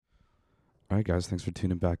All right, guys, thanks for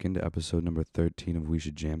tuning back into episode number 13 of We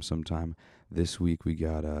Should Jam Sometime. This week we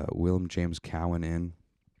got Willem James Cowan in.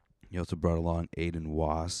 He also brought along Aiden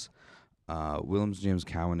Wass. Willem James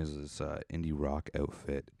Cowan is this indie rock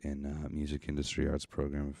outfit in music industry arts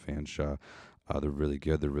program at Fanshawe. They're really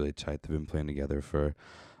good. They're really tight. They've been playing together for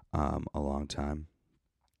a long time.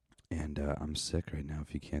 And I'm sick right now,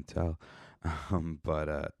 if you can't tell.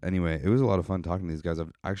 But anyway, it was a lot of fun talking to these guys.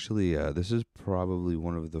 I've actually, this is probably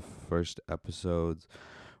one of the first episodes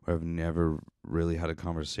where I've never really had a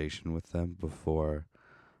conversation with them before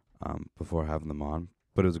having them on.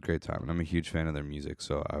 But it was a great time, and I'm a huge fan of their music,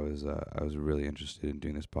 so I was really interested in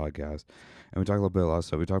doing this podcast. And we talked a lot of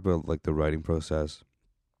stuff. We talked about like the writing process.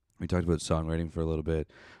 We talked about songwriting for a little bit.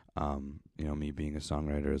 Me being a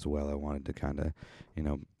songwriter as well, I wanted to kind of,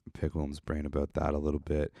 pick Willem's brain about that a little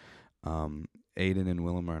bit. Aiden and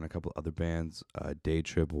Willem are in a couple other bands, Day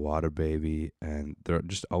Trip, Water Baby, and they're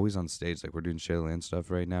just always on stage. Like, we're doing Shadowland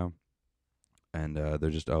stuff right now, and they're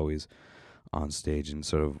just always on stage in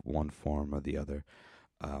sort of one form or the other.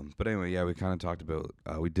 But anyway, yeah, we kind of talked about,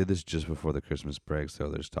 we did this just before the Christmas break, so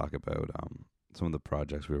there's talk about some of the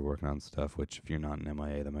projects we were working on stuff, which if you're not in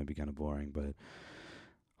MIA, that might be kind of boring, but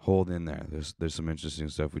hold in there. There's some interesting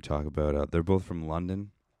stuff we talk about. They're both from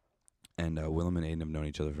London. And Willem and Aiden have known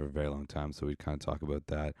each other for a very long time, so we kind of talk about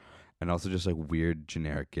that. And also just like weird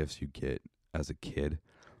generic gifts you get as a kid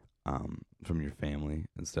from your family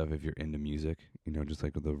and stuff if you're into music, just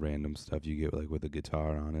like the random stuff you get like with a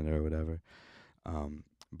guitar on it or whatever.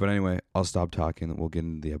 But anyway, I'll stop talking. We'll get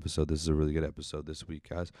into the episode. This is a really good episode this week,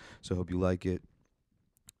 guys. So I hope you like it.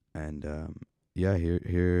 And yeah,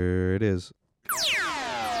 here it is. Can we swear?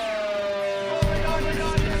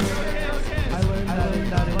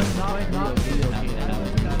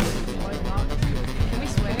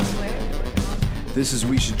 This is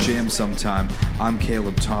We Should Jam Sometime. I'm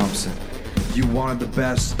Caleb Thompson. You wanted the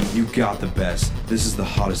best, you got the best. This is the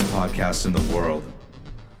hottest podcast in the world.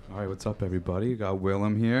 All right, what's up, everybody? You got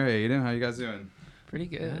Willem here. Aiden, how you guys doing? Pretty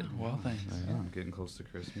good. Well, thanks. I'm getting close to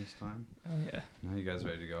Christmas time. Oh yeah. Now you guys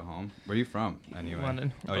ready to go home? Where are you from, anyway?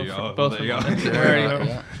 London. Oh, you Both well, from there you go. London. We're already home.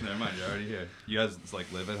 Yeah. Never mind, you're already here. You guys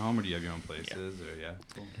like live at home, or do you have your own places? Or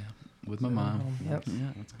cool. With my mom. Yep. Yeah.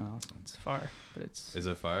 That's kind of awesome. It's far, but it's Is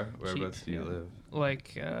it far? Whereabouts do you live?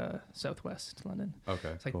 like southwest London. Okay,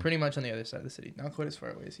 It's like cool. pretty much on the other side of the city. Not quite as far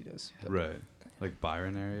away as he does. but Right, like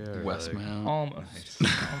Byron area. Or Westmount. Almost.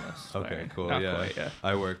 Nice. Almost. Okay, Byron. cool. Not Yeah, quite, yeah.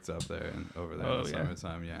 I worked up there and over there in Oh, the yeah.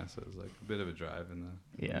 summertime. Yeah, so it was like a bit of a drive in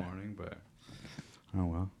the Yeah. morning, but oh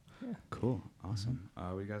well. Yeah. Cool, awesome.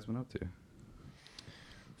 What you guys been up to?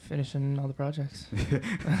 Finishing all the projects. like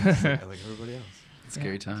everybody else.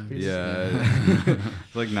 Scary time. pretty Yeah,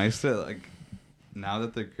 it's like nice to like now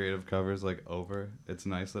that the creative cover's like over. It's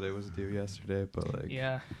nice that it was due yesterday, but like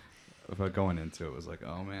Yeah. if going into it was like,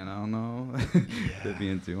 oh man, I don't know, it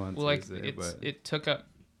being due on Well, like Tuesday, but it took up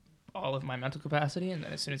all of my mental capacity, and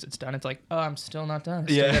then as soon as it's done, it's like, oh, I'm still not done.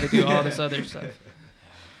 I still Yeah. got to do all this other stuff.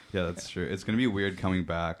 yeah, that's true. It's gonna be weird coming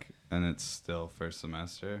back and it's still first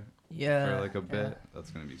semester Yeah. for like a yeah. bit.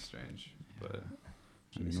 That's gonna be strange, but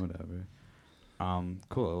I Jeez. mean, whatever.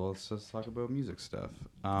 Cool. Well, let's just talk about music stuff.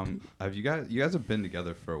 Have you guys have been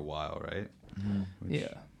together for a while, right? Mhm. Which- Yeah.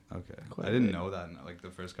 Okay. Quite I a didn't bit. know that. Like the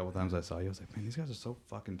first couple times I saw you, I was like, man, these guys are so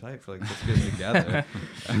fucking tight for like just getting together.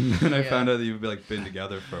 And then I Yeah. found out that you've like been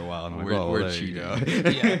together for a while, and I'm like, We're- oh, we're there you go.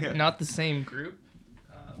 Yeah, not the same group.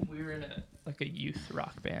 We were in a youth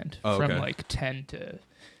rock band Oh, from okay. like 10 to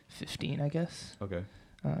 15, I guess. Okay.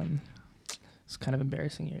 It's kind of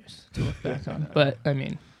embarrassing years to look back on, but I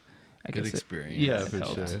mean, I Good guess experience. Yeah, it for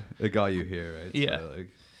helped. sure. It got you here, right? Yeah. So, like,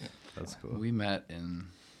 that's cool. We met in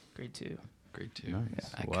grade 2. grade 2.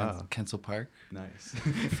 Nice. At Wow. Kensal Park, Nice.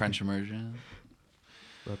 French immersion.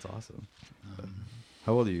 That's awesome. Um,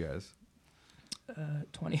 How old are you guys?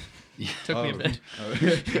 20. yeah. Took me a bit.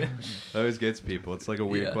 That always gets people. It's like a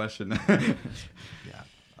weird Yeah. question.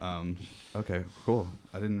 Yeah. Okay, cool.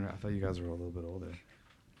 I thought you guys were a little bit older.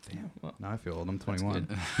 Damn. Well, Now I feel old. I'm That's 21.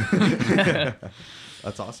 good.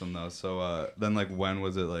 That's awesome though. So then like when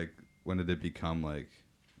did it become like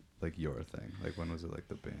your thing? Like when was it like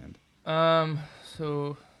the band?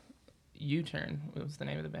 so U-Turn was the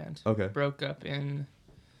name of the band. Okay. Broke up in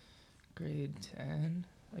grade 10.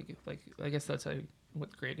 Like I guess that's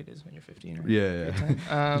what grade it is when you're 15, right? Yeah, Grade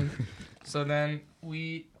yeah. 10. So then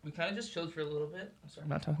we kind of just chilled for a little bit. I'm sorry, I'm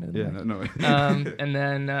not talking to the Yeah, mic. no. And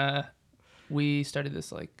then we started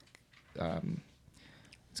this like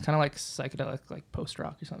it's kind of like psychedelic, like post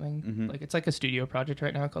rock or something. Mhm. Like it's like a studio project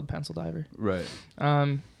right now called Pencil Diver. Right.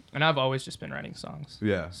 And I've always just been writing songs.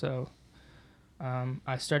 Yeah. So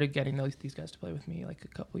I started getting these guys to play with me like a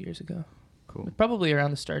couple years ago. Cool. Probably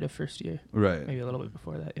around the start of first year, Right. maybe a little bit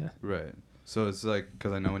before that. Yeah. Right. So it's like,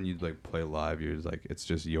 because I know when you like play live, you're like, it's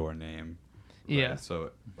just your name. Right? Yeah.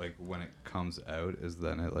 So like when it comes out, is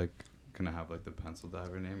then it like gonna have like the Pencil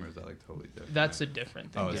Diver name, or is that like totally different? That's a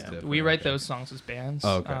different thing. Oh, it's yeah. different, We write okay. those songs as bands.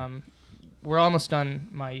 Oh, okay. We're almost done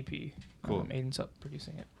my EP. Cool. Aiden's up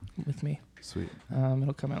producing it with me. Sweet.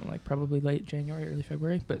 It'll come out in like probably late January, early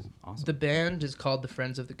February. But Awesome. the band is called the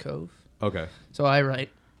Friends of the Cove. Okay. So I write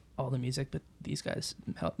all the music, but these guys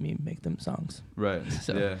help me make them songs. Right.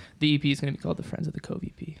 So yeah. the EP is going to be called the Friends of the Cove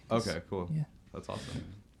EP. 'cause- Okay. Cool. Yeah. That's awesome.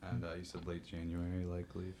 And you said late January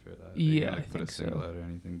likely for that. Are you Yeah, gonna, like, I put think a single so. out or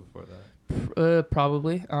anything before that?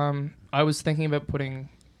 Probably. I was thinking about putting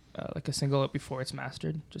like a single out before it's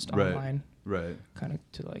mastered, just Right. online, Right. kind of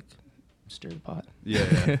to like stir the pot. Yeah.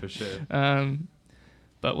 Yeah. For sure.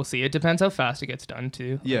 But we'll see. It depends how fast it gets done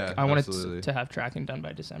too. Like, Yeah, I want absolutely. it to have tracking done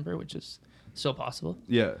by December, which is still possible.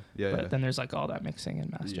 Yeah. Yeah. But yeah. then there's like all that mixing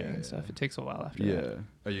and mastering Yeah, and stuff. yeah. It takes a while after Yeah. that.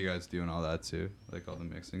 Are you guys doing all that too? Like all the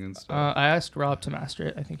mixing and stuff? I asked Rob to master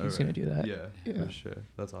it. I think he's Alright. going to do that. Yeah, Yeah. for sure.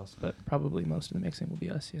 That's awesome. But probably most of the mixing will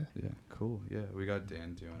be us. Yeah. Yeah, cool. Yeah, we got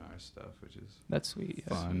Dan doing our stuff, which is That's sweet.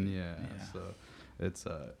 Yeah. fun. Yeah. Yeah. So it's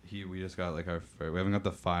we just got like we haven't got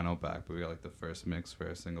the final back, but we got like the first mix for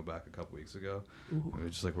our single back a couple weeks ago. Ooh. We were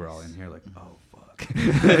just like we're all in here like, oh fuck.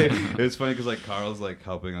 It's funny because like Carl's like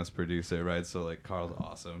helping us produce it, right? So like Carl's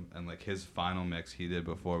awesome, and like his final mix he did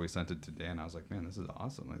before we sent it to Dan. I was like, man, this is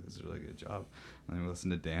awesome. Like this is a really good job. And then we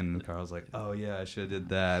listened to Dan, and Carl's like, oh yeah, I should have did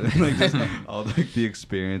that. And like just all like the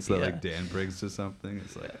experience that like Yeah. Dan brings to something.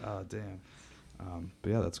 It's like, oh damn. But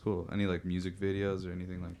yeah, that's cool. Any like music videos or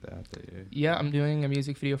anything like that you? Yeah, I'm doing a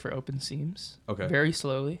music video for Open Seams. Okay. Very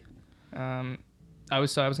slowly. I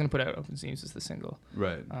was gonna put out Open Seams as the single.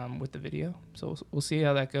 Right. With the video. So we'll see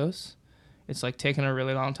how that goes. It's like taking a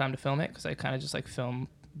really long time to film it because I kind of just like film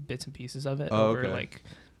bits and pieces of it Oh, over okay. like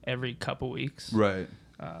every couple weeks. Right.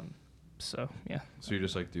 So yeah. So you're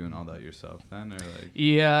just like doing all that yourself then, or like?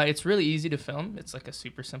 Yeah, it's really easy to film. It's like a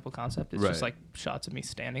super simple concept. It's just Right. like shots of me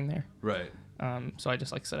standing there. Right. So I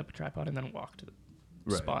just like set up a tripod and then walk to the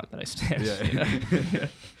Right. spot that I stand. Yeah. you know?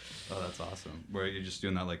 Oh, that's awesome. Where you're just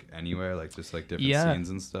doing that like anywhere, like just like different Yeah. scenes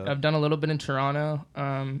and stuff. I've done a little bit in Toronto,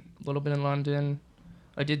 a little bit in London.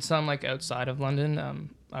 I did some like outside of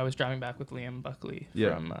London. I was driving back with Liam Buckley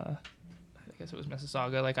Yeah. from, I guess it was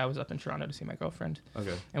Mississauga. Like I was up in Toronto to see my girlfriend,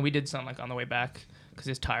 Okay. and we did some like on the way back because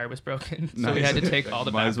his tire was broken, so we Nice. had to take all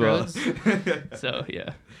the Might back as well. roads. So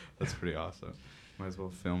yeah, That's pretty awesome. Might as well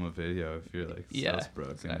film a video if you're like Yeah, so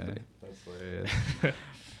broken. exactly. That's hilarious.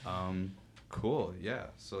 Cool. Yeah.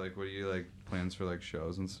 So like, what are you like plans for like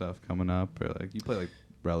shows and stuff coming up, or like you play like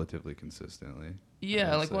relatively consistently?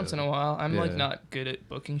 yeah, like say, once in a while. I'm like yeah. not good at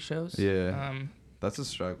booking shows. Yeah. That's a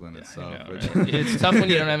struggle in I itself. know, which- right? It's tough when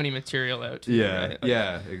you don't have any material out. too, Yeah. right? Like,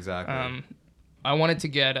 Yeah. Exactly. I wanted to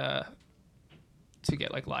get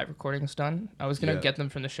like live recordings done. I was gonna Yeah. get them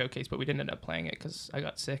from the showcase, but we didn't end up playing it because I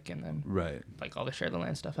got sick, and then Right. like all the Share the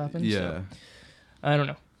Land stuff happened. Yeah. So I don't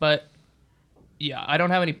know, but yeah, I don't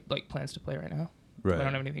have any like plans to play right now. Right. I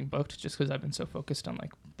don't have anything booked just because I've been so focused on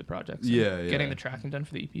like the projects. Yeah, and getting yeah. the tracking done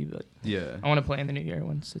for the EP. But Yeah. I want to play in the new year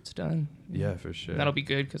once it's done. Yeah, for sure. That'll be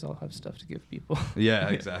good because I'll have stuff to give people. Yeah,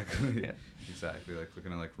 exactly. Yeah. Exactly. Like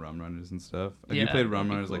looking at like Rum Runners and stuff. Have you Yeah, played that'd Rum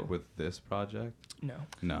be Runners like cool. with this project? No,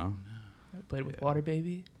 No. I played with Yeah. Water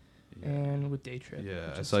Baby Yeah. and with Day Trip. Yeah,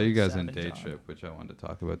 which I is, saw you like, guys in Sam and Day John. Trip, which I wanted to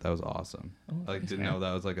talk about. That was awesome. Oh, I like thanks, didn't man. know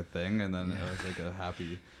that was like a thing, and then it was like a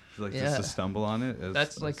happy, like Yeah. just to stumble on it.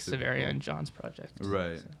 That's like super Severia cool. and John's project.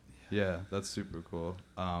 Right. So. Yeah, that's super cool.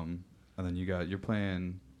 And then you're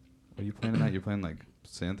playing. What are you playing in that? You're playing like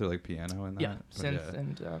synth or like piano in that? Yeah, Or- synth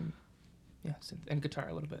and synth and guitar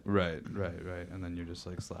a little bit. Right, right. And then you're just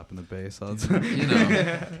like slapping the bass all the time. You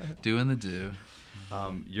know, doing the do.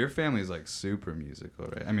 Your family's like super musical,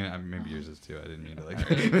 right? I mean, maybe yours is too. I didn't mean to like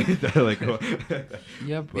make that like.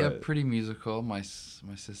 Yeah, But- pretty musical. My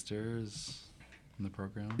sister is in the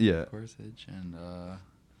program. Yeah. Corsage, and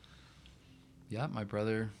yeah, my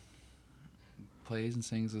brother plays and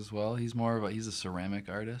sings as well. He's a ceramic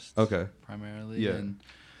artist. Okay. Primarily. Yeah. And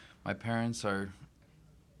my parents are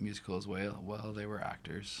musical as well. They were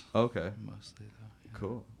actors Okay. mostly though. Yeah.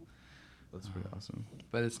 Cool. That's pretty awesome.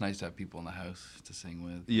 But it's nice to have people in the house to sing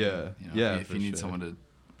with. Yeah, You know, yeah, If for you need sure. someone to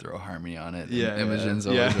throw harmony on it. Yeah, Imogen's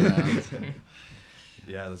yeah. always around.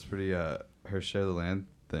 Yeah, that's pretty. Her Share the Land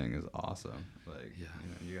thing is awesome. Like, Yeah.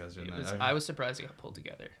 you guys are in It that. was, I was surprised it got pulled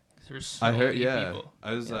together. 'Cause there were so I heard, many yeah. people.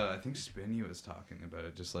 I was. Yeah. I think Spinny was talking about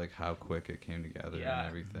it, just like how quick it came together Yeah. and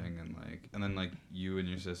everything, and then like you and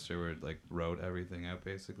your sister were like wrote everything out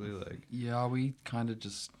basically, like. Yeah, we kind of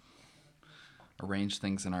just arrange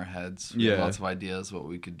things in our heads. We Yeah. had lots of ideas what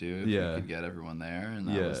we could do if Yeah. we could get everyone there, and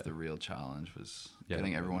that Yeah. was the real challenge, was Yeah.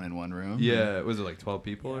 getting everyone in one room. Yeah, was it like 12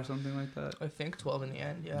 people or something like that? I think 12 in the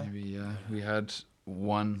end. Yeah. Maybe, yeah. We had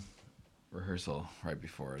one rehearsal right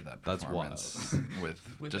before that That's performance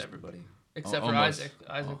With just everybody except for almost- Isaac.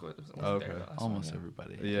 Isaac wasn't Okay. there. Last almost one,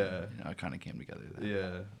 everybody. Yeah. You know, it kind of came together there.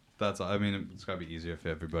 Yeah. That's, I mean, it's gotta be easier if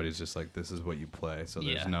everybody's just like, this is what you play. So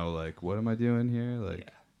there's Yeah. no like, what am I doing here? Like, Yeah.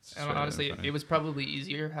 it's And straight honestly, in front it of was probably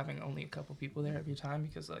easier having only a couple people there every time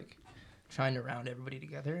because like trying to round everybody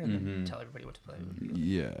together and Mhm. then tell everybody what to play. would be, like,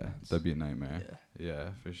 you. Yeah, nuts. that'd be a nightmare. Yeah.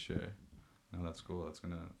 Yeah, for sure. No, that's cool. That's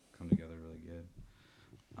gonna come together really good.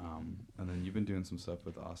 And then you've been doing some stuff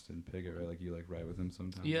with Austin Piggott, right? Like you like write with him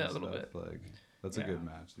sometimes. Yeah, and a little stuff. bit. Like that's Yeah. a good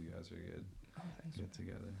match. You guys are good. Oh, thanks. Get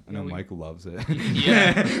together. I Yeah, know we- Mike loves it.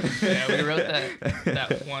 Yeah, we wrote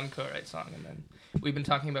that one co-write song, and then we've been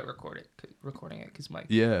talking about recording it because Mike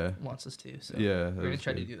Yeah. wants us to. So Yeah. we're gonna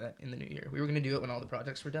try to do that in the new year. We were gonna do it when all the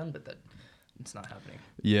projects were done, but that it's not happening.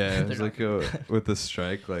 Yeah, it They're was not like gonna with the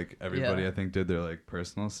strike, like everybody Yeah. I think did their like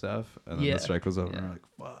personal stuff, and then Yeah. the strike was over, and Yeah. we're like,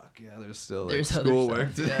 fuck, yeah, there's still like There's other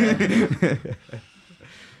schoolwork. stuff, to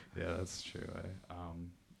Yeah, that's true.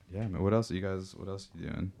 Yeah, man. What else are you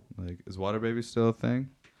doing? Like, is Water Baby still a thing?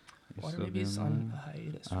 You Water still Baby's doing on that?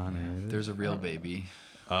 hiatus. On right now. hiatus? There's a real baby.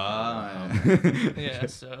 Ah. Yeah,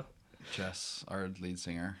 so Jess, our lead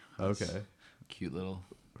singer. has Okay. Cute little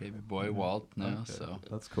baby boy, Walt, now. Okay. So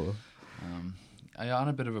That's cool. I on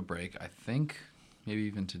a bit of a break. I think maybe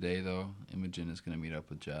even today, though, Imogen is going to meet up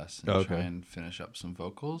with Jess and Okay. try and finish up some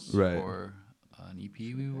vocals Right. for an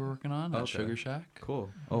EP we were working on at Okay. Sugar Shack. Cool.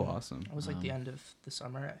 Oh, awesome. it was like the end of the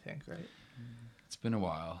summer, I think, right? It's been a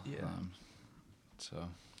while. Yeah. So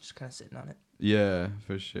Just kind of sitting on it. Yeah,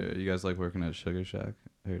 for sure. You guys like working at Sugar Shack?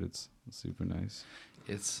 I heard it's super nice.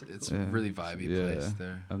 it's Yeah. a really vibey Yeah. place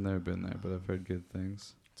there. I've never been there, but I've heard good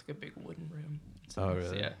things. It's like a big wooden room. It's Oh, nice,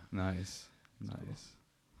 really? Yeah. Nice. Nice.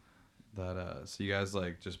 That so you guys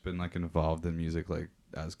like just been like involved in music like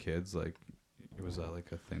as kids? Like was that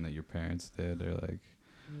like a thing that your parents did or like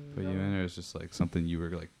put you in, or it's just like something you were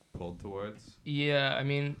like pulled towards? Yeah, I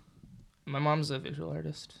mean, my mom's a visual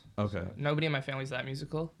artist. Okay. So nobody in my family's that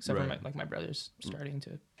musical, except for Right. my brother's starting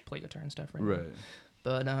to play guitar and stuff right now. Right.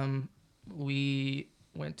 But we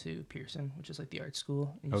went to Pearson, which is like the art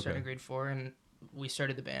school, and you start in Okay. grade 4, and we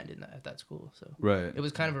started the band at that school. So Right. it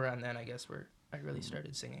was kind of around then, I guess, where I really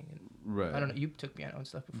started singing. And Right. I don't know, you took piano and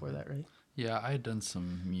stuff before that, right? Yeah, I had done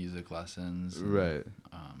some music lessons. and, Right.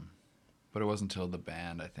 But it wasn't until the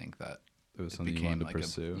band, I think, that It was it something you became wanted to like a-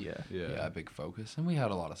 pursue. Yeah. yeah, a big focus. And we had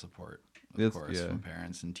a lot of support, of That's- course, yeah. from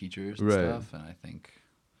parents and teachers and Right. stuff. And I think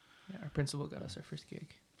Yeah, our principal got us our first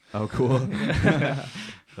gig. Oh, cool.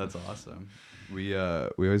 That's awesome. We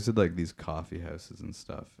always did like these coffee houses and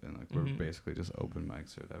stuff, and like we're Mhm. basically just open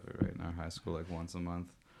mics or whatever, right, in our high school, like once a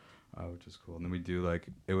month, which is cool. And then we do like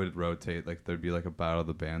it would rotate, like there'd be like a battle of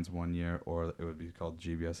the bands one year, or it would be called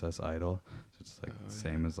GBSS Idol, so it's like Oh, yeah.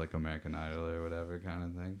 same as like American Idol or whatever kind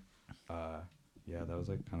of thing. Yeah, that was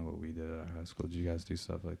like kind of what we did at our high school. Did you guys do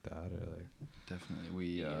stuff like that or like? definitely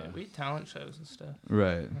we, We had talent shows and stuff.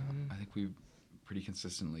 Right. I think we pretty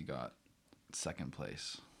consistently got second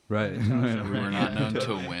place. Right. Yeah, sounds We were not known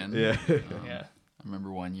to win. Yeah. Yeah, I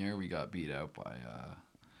remember one year we got beat out by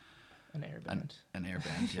an air band. an air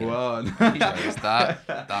band. Yeah. Wow. Because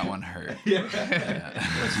that one hurt. Yeah.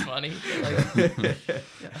 It was funny. Like,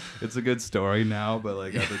 It's a good story now, but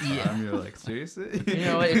like at the time Yeah. you're like, seriously? you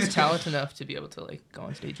know, it's talent enough to be able to like go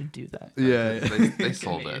on stage and do that. Yeah. They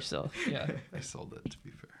sold Commit it. yourself. Yeah. They sold it, to be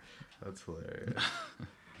fair. That's hilarious.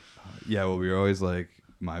 Yeah, well, we were always like,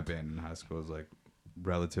 my band in high school was like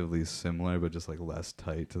relatively similar, but just like less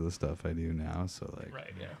tight to the stuff I do now. So like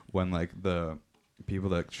Right. Yeah. when like the people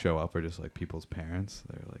that show up are just like people's parents,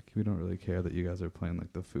 they're like, we don't really care that you guys are playing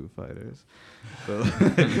like the Foo Fighters.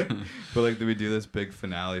 But like we do this big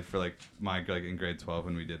finale for like like in grade 12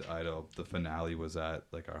 when we did Idol, the finale was at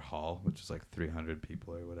like our hall, which is like 300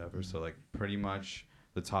 people or whatever. So like pretty much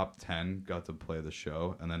the top 10 got to play the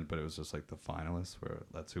show, and then but it was just like the finalists where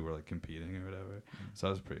that's who were like competing or whatever. So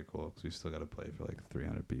that was pretty cool because we still got to play for like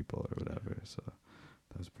 300 people or whatever. So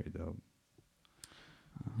that was pretty dope.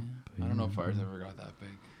 I don't know if ours ever got that big.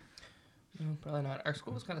 No, probably not. Our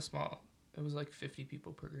school was kind of small. It was like 50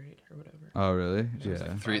 people per grade or whatever. Oh really? Yeah, it was Yeah.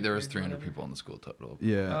 like There was grades or 300 whatever. people in the school total.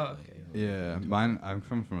 Yeah. Oh, okay. Yeah, mine. I'm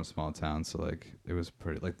from a small town, so like it was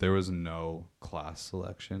pretty. Like there was no class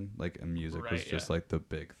selection. Like and music was Right, just yeah. like the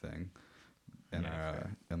big thing in Yeah, our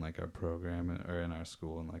fair. in like our program or in our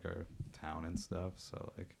school and like our town and stuff.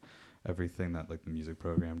 So like everything that like the music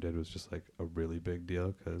program did was just like a really big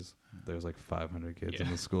deal because there's like 500 kids in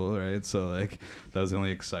the school, right? So like that was the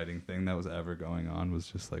only exciting thing that was ever going on, was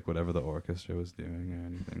just like whatever the orchestra was doing or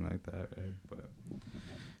anything like that, right? But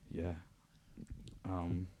yeah.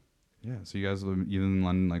 Yeah, so you guys live in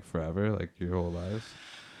London like forever, like your whole lives?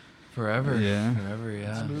 Forever. Yeah. Forever,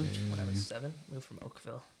 yeah. I moved when I was 7. Moved from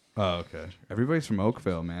Oakville. Oh, okay. Everybody's from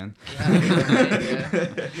Oakville, man. Yeah.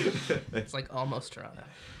 It's like almost Toronto.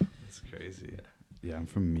 That's crazy. Yeah, I'm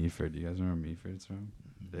from Meaford. Do you guys know where Meaford's from?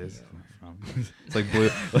 It is from. It's like Blue.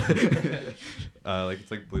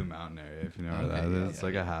 It's like Blue Mountain area, if you know where that is. It's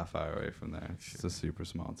like a half hour away from there. It's just a super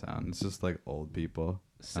small town. It's just like old people.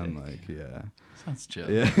 Sick. And like, yeah. Sounds chill.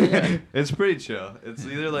 Yeah. It's pretty chill. It's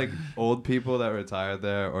either like old people that retired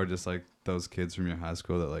there or just like those kids from your high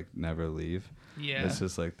school that like never leave. Yeah. It's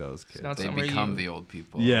just like those kids. not They somewhere become you- the old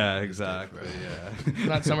people. Yeah, It's exactly. different. Yeah. It's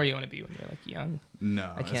not somewhere you want to be when you're like young.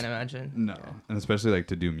 No. I can't imagine. No, Yeah. and especially like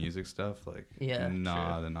to do music stuff, like Yeah,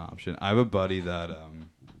 not true. an option. I have a buddy that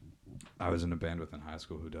I was in a band with in high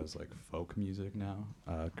school who does like folk music now,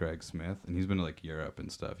 Greg Smith, and he's been to like Europe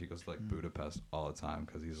and stuff. He goes to like Budapest all the time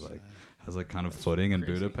because he's like has like kind of footing in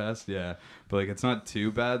crazy. Budapest. Yeah, but like it's not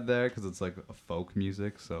too bad there because it's like a folk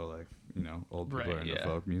music, so like you know old people Right, are into yeah.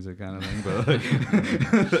 folk music kind of thing, but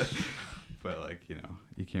like. But like you know,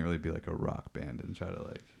 you can't really be like a rock band and try to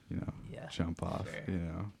like you know Yeah, jump off. fair. You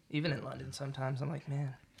know, Even in London, sometimes I'm like,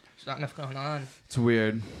 man, there's not enough going on. it's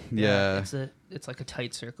weird. Yeah. It's like a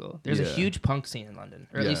tight circle. There's a Yeah. huge punk scene in London,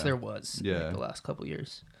 or at least Yeah. there was. Yeah. Like, the last couple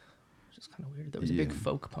years, which is kind of weird. There was a big Yeah.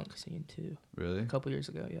 folk punk scene too. Really? A couple years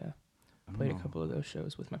ago, yeah. I don't Played a know. couple of those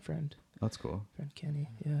shows with my friend That's cool. Kenny.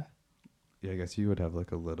 Yeah. Yeah, I guess you would have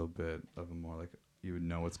like a little bit of a more like you would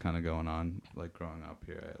know what's kind of going on like growing up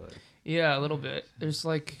here. Right? Like Yeah, a little bit. There's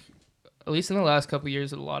like, at least in the last couple of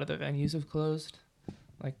years, a lot of the venues have closed.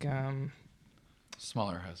 Like,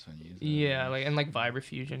 Smaller house venues. yeah, like and like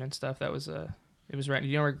Vibrofusion and stuff. That was it was right.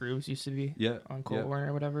 You know where Grooves used to be? yeah, On Colborne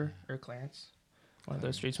or whatever, or Clarence, one of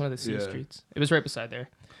those streets, one of the C Yeah. streets. It was right beside there.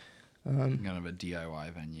 Kind of a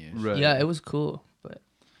DIY venue. Right. Yeah, it was cool, but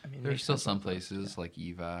I mean, There's makes still sense. some places like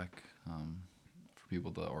EVAC for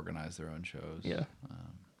people to organize their own shows. Yeah,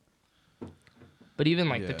 Um, but even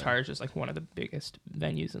like the Yeah. Targe is like one of the biggest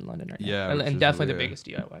venues in London right now. Yeah, and, which and is definitely weird. the biggest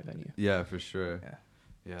DIY venue. Yeah, for sure. Yeah.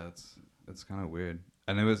 Yeah, it's kind of weird.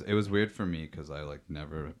 And it was weird for me because I like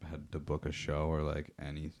never had to book a show or like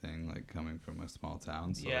anything like coming from a small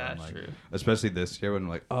town. So Yeah, I'm, like, true. especially this year when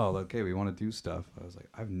like, oh, okay, we want to do stuff. I was like,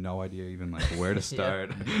 I have no idea even like where to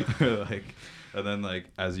start. Or, like, and then like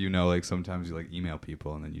as you know, like sometimes you like email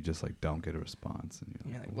people and then you just like don't get a response and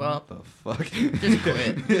you're like, You're like, what the fuck? Just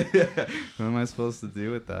quit. Yeah. What am I supposed to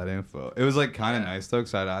do with that info? It was like kind of nice though,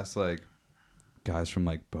 because I'd asked like guys from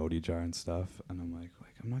like Bodhi Jar and stuff, and I'm like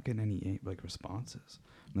I'm not getting any like responses.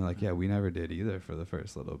 And they're like, yeah, we never did either for the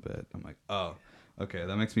first little bit. I'm like, oh, okay,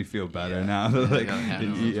 that makes me feel better Yeah. now. You like, gotta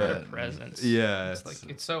handle it yeah, better. Presence. yeah, It's like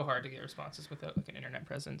it's so hard to get responses without like an internet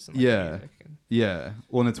presence. And, Yeah. music and, yeah.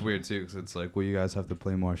 Well, and it's weird too, because it's like, well, you guys have to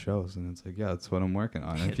play more shows, and it's like, yeah, that's what I'm working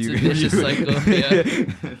on. It's a vicious cycle. Yeah.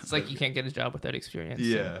 It's like you can't get a job without experience.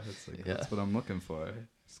 Yeah, it's like Yeah. that's what I'm looking for.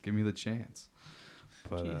 Just give me the chance.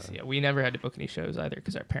 But Jeez, yeah, we never had to book any shows either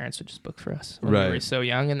because our parents would just book for us when we were Right. so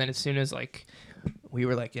young. And then as soon as like we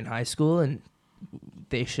were like in high school and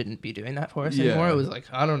they shouldn't be doing that for us Yeah. anymore, it was like,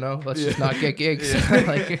 I don't know, let's just Yeah. not get gigs. Yeah.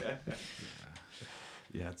 Like,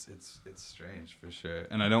 yeah, it's strange for sure.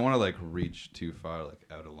 And I don't want to like reach too far like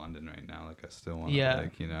out of London right now. Like I still want to Yeah.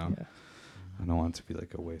 like you know. yeah, I don't want it to be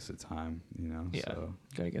like a waste of time, you know. Yeah. So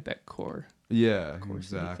gotta get that core. yeah, Core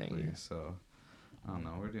city thing, exactly. yeah. So I don't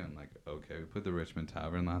know. We're doing like okay. We played the Richmond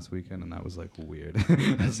Tavern last weekend, and that was like weird.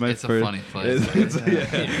 It's a funny place. It's, right?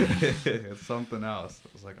 yeah. It's something else. I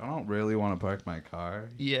was like, I don't really want to park my car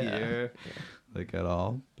Yeah. here, like at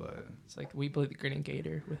all. But It's like we played the Grinning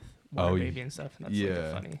Gator with Oh, Water Baby and stuff, and that's like yeah.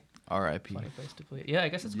 a funny R.I.P. place to play. Yeah, I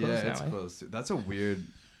guess it's closed yeah, now. it's eh? close. That's a weird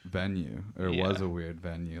venue, or Yeah. was a weird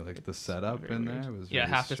venue. Like the It's setup very in weird. there was yeah,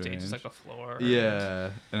 really half the stage is strange. like a floor.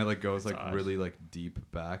 Yeah, and it like goes It's like odd. really like deep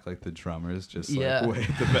back, like the drummers just Yeah. like way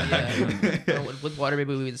at the back. Yeah. No, with Water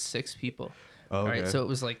Baby, we had 6 people. Oh, All okay. right, so it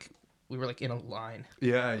was like we were like in a line.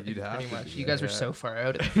 yeah, you'd have Pretty to much. be, You guys were yeah. so far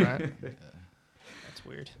out at the front. That's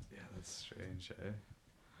weird. Yeah, that's strange, eh?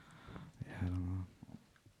 Yeah, I don't know.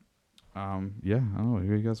 Yeah, I don't know. What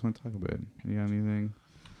do you guys want to talk about? You got anything?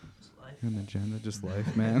 It's life. An agenda, just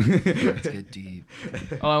life, man. Let's get deep.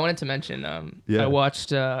 Oh, I wanted to mention. Yeah. I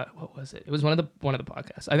watched. What was it? It was one of the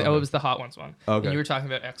podcasts. I think Okay. it was the Hot Ones one. Okay. And you were talking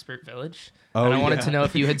about Expert Village. Oh, and I wanted yeah. to know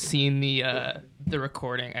if you had seen the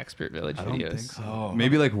recording Expert Village I don't videos. think so. Oh.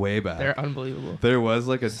 Maybe like way back. They're unbelievable. There was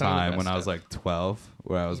like a Some of the time best when I was stuff. like 12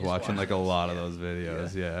 where I was just watching watch like a those. lot of Yeah. those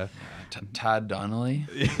videos. Yeah. Tad Donnelly,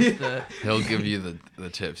 The- he'll give you the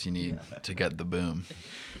tips you need to get the boom.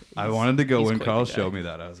 I wanted to go he's when quite Carl the guy. showed me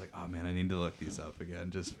that. I was like, oh man, I need to look these up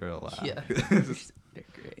again just for a laugh. yeah. They're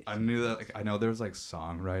great. I knew that. Like, I know there was like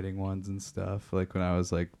songwriting ones and stuff. Like when I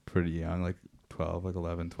was like pretty young, like 12, like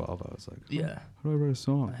 11, 12. I was like, Yeah. how do I write a I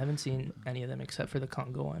song? haven't seen any of them except for the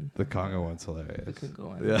Congo one. The Congo one's hilarious. The Congo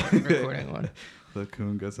one. Yeah. The recording one. The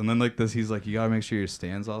Kungas. And then like this, he's like, you gotta make sure your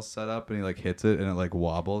stand's all set up, and he like hits it and it like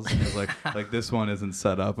wobbles. And he's like this one isn't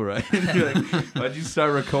set up right. And you're like, why'd you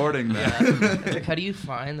start recording that? Yeah. It's like, how do you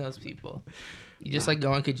find those people? You just like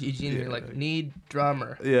go on Kijiji and you're like, need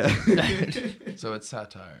drummer. Yeah. So it's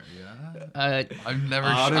satire, yeah. Uh, I'm never.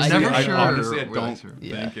 Honestly, I'm never I, sure. honestly, I where don't that's from.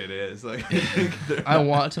 Yeah. think it is. Like, I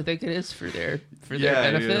want to think it is for their Yeah,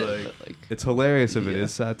 you're benefit. like- But like, it's hilarious if it Yeah.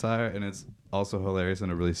 is satire, and it's also hilarious in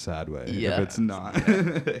a really sad way Yeah. if it's not.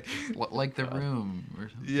 Like The Room or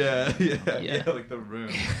something. yeah, Yeah. like The Room.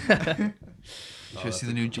 You should see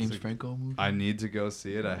the new James Franco movie. I need to go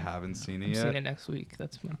see it. I haven't seen it I'm yet. seeing it next week.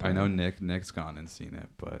 That's my I plan. know Nick's gone and seen it,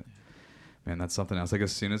 but man, that's something else. Like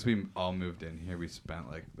as soon as we all moved in here, we spent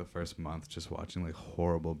like the first month just watching like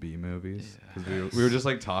horrible B movies because we were just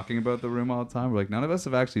like talking about The Room all the time. We're like, none of us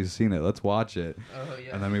have actually seen it. Let's watch it. Oh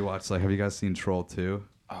yeah. And then we watched like, have you guys seen Troll 2?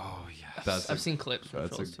 Oh yes. That's I've seen clips from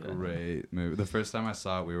That's Trolls a too. great movie. The first time I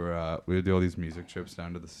saw it, we would do all these music trips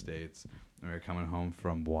down to the States, and we were coming home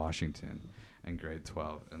from Washington in grade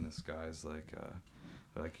 12, and this guy's like,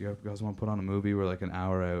 you guys want to put on a movie? We're like an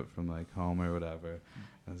hour out from like home or whatever.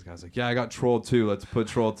 And this guy's like, yeah, I got Troll 2. Let's put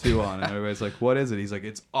Troll 2 on. And everybody's like, what is it? He's like,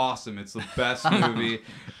 it's awesome. It's the best movie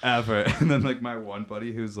ever. And then like my one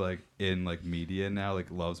buddy who's like in like media now,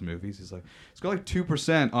 like loves movies. He's like, it's got like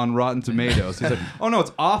 2% on Rotten Tomatoes. He's like, oh no,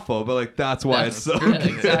 it's awful, but like that's why it's so Yeah, good.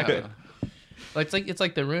 exactly. Well, it's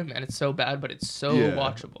like The Room, man. It's so bad, but it's so Yeah.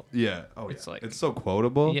 watchable. Yeah. Oh, It's yeah. like- It's so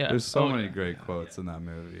quotable. Yeah. There's so Oh, many yeah. great quotes in that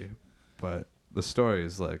movie, but the story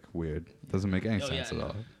is like weird. Doesn't make any Oh, yeah, sense at no.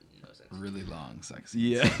 all. No sense. Really long sex.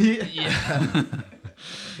 Yeah. Yeah.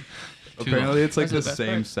 Apparently, it's like That's the the best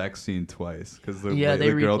same part. sex scene twice because the, Yeah,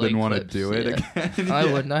 they the girl replay didn't want to clips, do it yeah. again. I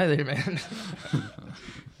Yeah. wouldn't either, man.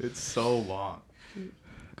 It's so long.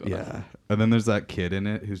 God. Yeah. And then there's that kid in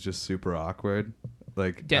it who's just super awkward.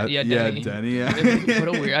 Like, Denny. Denny. Yeah. What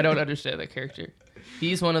a weird. I don't understand that character.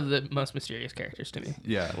 He's one of the most mysterious characters to me.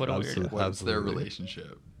 Yeah. What a weirdo. absolutely. What's their Absolutely.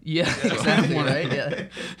 relationship? Yeah, exactly. Right? Yeah.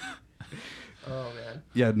 Oh man.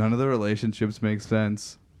 Yeah, none of the relationships make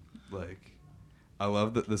sense. Like, I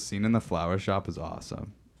love that the scene in the flower shop is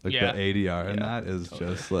awesome. Like Yeah. the ADR in Yeah. that is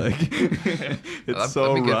Totally. just like it's That'd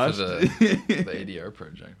so be good rushed. for the ADR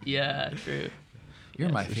project. Yeah, true. You're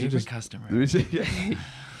my we should favorite just- customer. Yeah.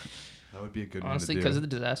 That would be a good Honestly, one to because do. of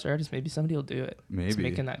the disaster artist, maybe somebody will do it. It's Maybe.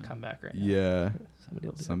 making that comeback right now. Yeah, Somebody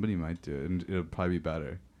will do somebody might do it, and it'll probably be better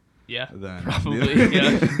it. Yeah. than Probably.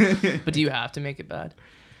 Yeah. But do you have to make it bad?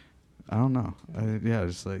 I don't know. I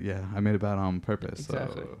made it bad on purpose.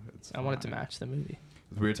 Exactly. So it's I want it to fine. match the movie.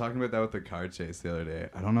 We were talking about that with the car chase the other day.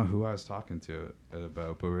 I don't know who I was talking to it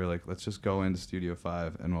about, but we were like, let's just go into Studio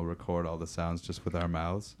 5 and we'll record all the sounds just with our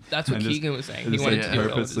mouths. That's what And just- Keegan was saying. And He just wanted like to do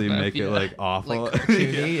it all with his purposely mouth, make it yeah. like awful. Like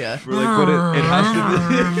cartoony, yeah. We're like, but it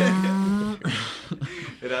has to be.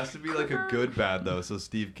 It has to be like a good bad though, so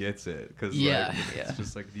Steve gets it. Because Yeah, like, yeah. it's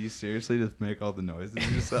just like, do you seriously just make all the noises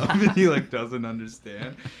yourself? And he like doesn't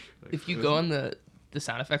understand. Like, If you this go is- on the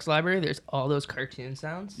sound effects library, there's all those cartoon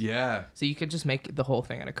sounds. Yeah. So you could just make the whole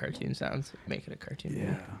thing out of cartoon sounds. Make it a cartoon Yeah,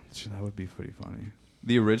 movie. that would be pretty funny.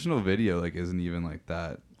 The original video like isn't even like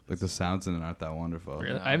that. Like the sounds in it aren't that wonderful.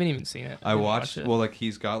 Really? I haven't even seen it. I didn't watched. watch it. Well, like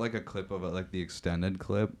he's got like a clip of it, like the extended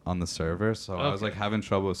clip on the server. So I was Okay. like having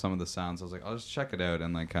trouble with some of the sounds. I was like, I'll just check it out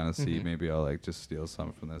and like kind of see. Mhm. Maybe I'll like just steal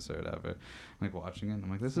some from this or whatever. I'm like watching it. And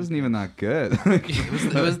I'm like, this isn't even that good. Like,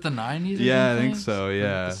 It was the 90s. or yeah, I something? think so.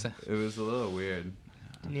 Yeah, The sa- it was a little weird.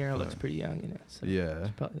 De Niro looks pretty young in it. So Yeah. it's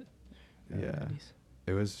probably, Yeah. 90s.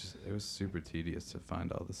 It was super tedious to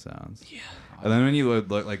find all the sounds. Yeah. And then when you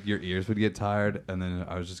would look, like your ears would get tired, and then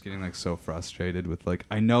I was just getting like so frustrated with like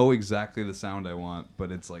I know exactly the sound I want,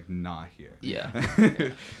 but it's like not here. Yeah.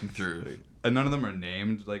 Through And none of them are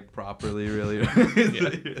named like properly, really.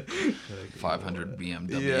 500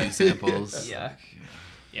 BMW Yeah. samples. Yeah.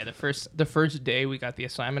 Yeah, the first day we got the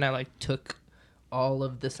assignment, I like took all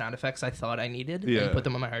of the sound effects I thought I needed Yeah. and put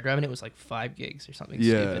them on my hard drive, and it was like 5 gigs or something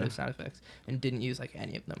Yeah. stupid of sound effects, and didn't use like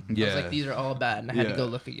any of them. I Yeah. was like, these are all bad, and I had to Yeah. go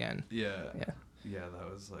look again. Yeah. Yeah. Yeah,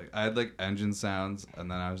 that was like I had like engine sounds, and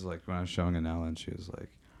then I was like when I was showing Anela, and she was like,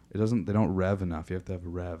 they don't rev enough. You have to have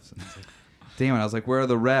revs. And I was like, damn it. I was like, where are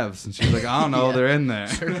the revs? And she's like, I don't know. Yeah. They're in there.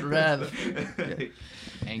 Search rev.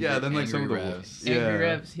 Angry, Yeah, then like some of the revs. Angry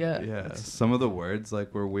revs, yeah. Yeah, That's- some of the words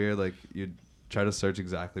like were weird. Like you'd try to search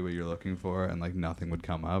exactly what you're looking for, and like nothing would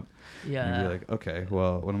come up. And Yeah. you'd be like, okay,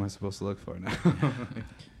 well, what am I supposed to look for now?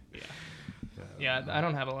 Yeah, I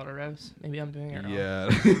don't have a lot of revs. Maybe I'm doing it wrong.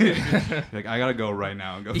 Yeah. Like I gotta go right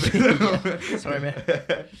now and go. fix it. Sorry, man.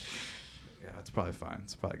 Yeah, it's probably fine.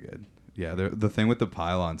 It's probably good. Yeah, the thing with the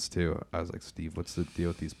pylons too. I was like, Steve, what's the deal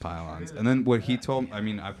with these pylons? And then what he told, I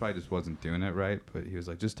mean, I probably just wasn't doing it right, but he was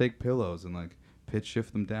like, just take pillows and like pitch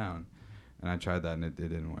shift them down. And I tried that and it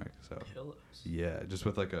didn't work. So Pillows. yeah, just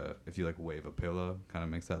with like if you like wave a pillow, kind of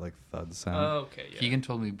makes that like thud sound. Oh, okay. Yeah. Keegan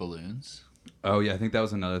told me balloons. Oh yeah, I think that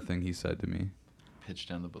was another thing he said to me. Pitch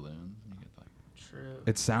down the balloon. You get like. True.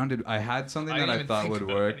 It sounded. I had something I that didn't I even thought think would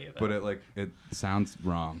about work, any of but that. it sounds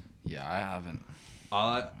wrong. Yeah, I haven't.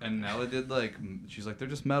 And Nella did like, she's like, they're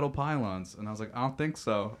just metal pylons, and I was like, I don't think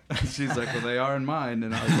so. She's like, well, they are in mine,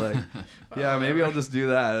 and I was like, yeah, maybe I'll just do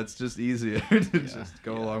that. It's just easier to just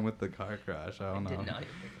go along with the car crash. I don't I know. did not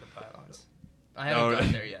even think of the pylons. I haven't Oh,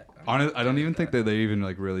 gotten there yet. I don't even think that they even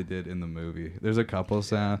like really did in the movie. There's a couple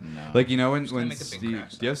sound, No. like you know when Just gonna when make a big Steve,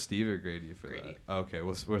 crash do you have Steve or Grady for Grady. that? Okay,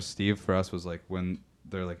 well where Steve for us was like when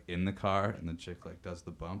they're like in the car and the chick like does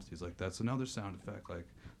the bumps. He's like, that's another sound effect, like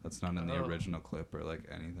that's not in the Oh. original clip or like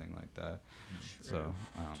anything like that. So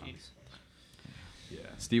I don't know. Jeez. Yeah,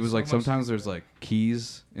 Steve was So like, much sometimes there's like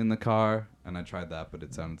keys in the car, and I tried that, but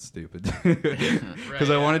it sounded stupid. Because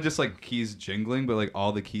I yeah. wanted just like keys jingling, but like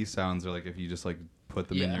all the key sounds are like if you just like put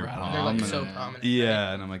them in Yeah, your right palm. on. they're like and- so Yeah. prominent. yeah,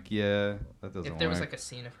 right? and I'm like, yeah, that doesn't If there work. was like a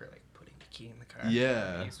scene of her like putting the key in the car, Yeah.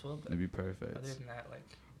 that'd be useful. But It'd be perfect. other than that,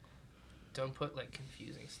 like, don't put like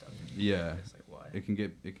confusing stuff. In Yeah. It's like why? It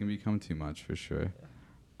can become too much for sure.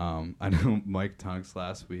 I know Mike Tunks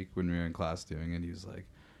last week when we were in class doing it, he was like,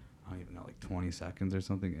 I don't even know, like 20 seconds or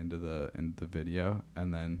something into the video,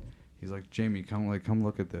 and then he's like, Jamie, come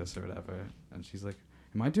look at this or whatever, and she's like,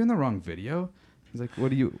 am I doing the wrong video? He's like, what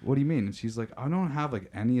do you mean? And she's like, I don't have like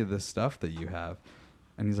any of this stuff that you have,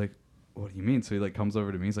 and he's like, what do you mean? So he like comes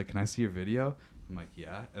over to me, he's like, can I see your video? I'm like,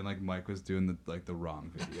 yeah, and like Mike was doing the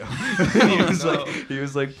wrong video. And he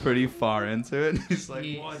was like pretty far into it. And he's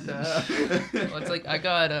like, what the hell? Well, it's like I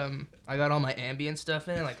got all my ambient stuff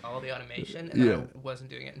in, like all the automation, and Yeah. I wasn't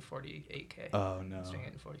doing it in 48K. Oh no. I was doing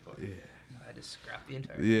it in 44. Yeah. I had to scrap the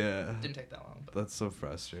entire. Yeah. Didn't take that long, but That's so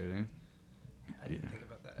frustrating. I didn't yeah. think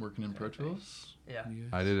about that. Working in Pro kind of thing. Tools. Yeah. You guys?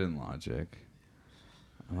 I did in Logic.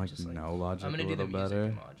 I like Just, like, know Logic I'm a gonna do the little music better.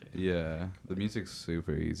 in Logic. Yeah, the music's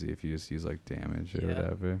super easy if you just use like Damage or Yeah.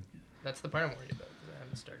 whatever. That's the part I'm worried about because I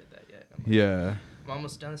haven't started that yet. I'm, like, Yeah. I'm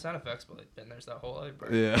almost done the sound effects, but then there's that whole other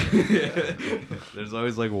part. Yeah. There's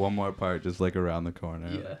always like one more part just like around the corner.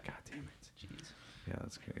 Yeah. Like, God damn it. Jeez. Yeah,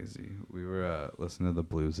 that's crazy. We were listening to the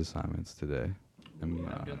blues assignments today Ooh, I'm doing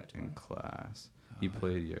that in tomorrow. class. He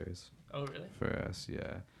played yours Oh really? for us,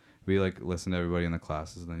 yeah. We like listened to everybody in the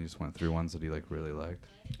classes and then just went through ones that he like really liked.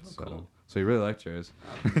 Oh, cool. So he really liked yours.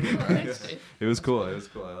 Alright, Steve. It was cool.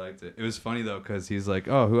 I liked it. It was funny though because he's like,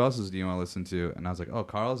 "Oh, who else's do you want to listen to?" And I was like, "Oh,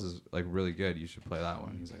 Carl's is like really good. You should play that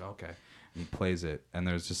one." He's like, "Okay." And he plays it, and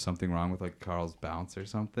there's just something wrong with like Carl's bounce or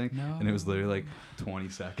something. No. And it was literally like 20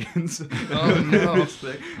 seconds. Oh, no.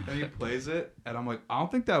 And he plays it, and I'm like, "I don't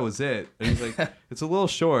think that was it." And he's like, "It's a little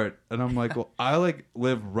short." And I'm like, "Well, I like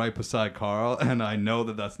live right beside Carl, and I know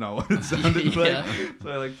that that's not what it sounded like." Yeah. So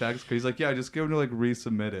I like text. He's like, "Yeah, just give him to like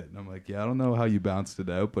resubmit it." And I'm like, "Yeah, I don't know how you bounced it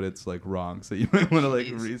out, but it's like wrong, so you might want to like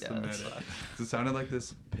Jeez, yeah, that resubmit it." sucks. 'Cause it sounded like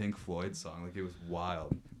this Pink Floyd song. Like it was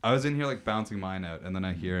wild. I was in here like bouncing mine out, and then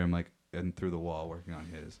I hear him like in through the wall working on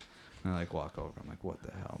his. And I like walk over. I'm like, "What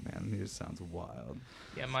the hell, man? He just sounds wild."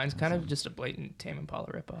 Yeah, mine's kind of just a blatant Tame Impala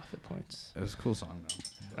ripoff at points. It was a cool song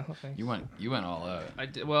though. Oh, thanks. You went all out. I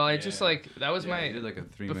did, well, I just Yeah. like that was Yeah, my. he did like a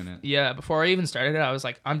 3-minute. Yeah, before I even started it, I was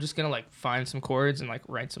like, I'm just gonna like find some chords and like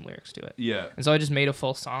write some lyrics to it. Yeah. And so I just made a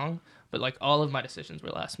full song, but like all of my decisions were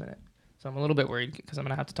last minute. So I'm a little bit worried because I'm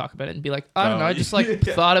gonna have to talk about it and be like, I don't Oh, know, I just like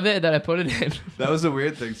yeah. thought of it that I put it in. That was the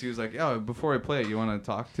weird thing. So he was like, "Oh, before I play it, you want to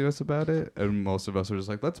talk to us about it?" And most of us were just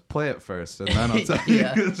like, "Let's play it first, and then I'll tell you."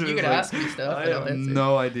 Yeah. 'Cause it You was could ask me stuff, I and I'll have answer.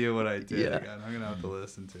 no idea what I did. Yeah. Again. I'm gonna have to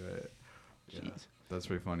listen to it. Yeah, Jeez. that's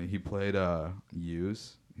pretty funny. He played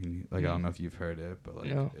 "Use." Like I don't know if you've heard it, but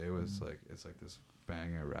like No. it was like it's like this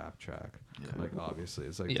banger rap track. Yeah. Like obviously,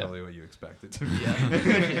 it's like Yeah. totally what you expect it to be.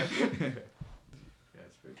 Yeah.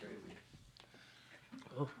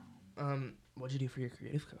 What'd you do for your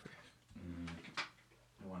creative cover?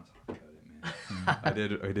 I want to talk about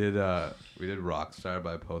it, man. We did Rockstar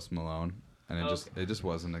by Post Malone, and it just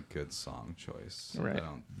wasn't a good song choice. Right. I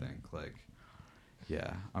don't think. Like,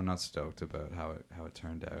 yeah, I'm not stoked about how it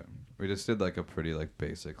turned out. We just did like a pretty like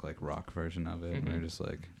basic like rock version of it, and we were just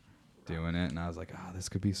like doing it, and I was like, this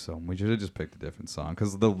could be so. We should have just picked a different song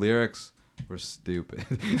because the lyrics were stupid.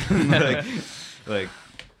 like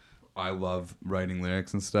I love writing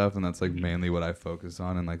lyrics and stuff, and that's like mainly what I focus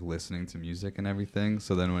on, and like listening to music and everything.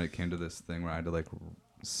 So then when it came to this thing where I had to like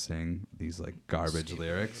sing these like garbage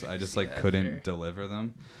lyrics, I just like couldn't deliver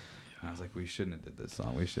them. And I was like, we shouldn't have did this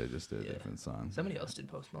song. We should have just did a different song. Somebody else did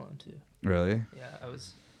Post Malone too. Really? Yeah,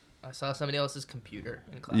 I saw somebody else's computer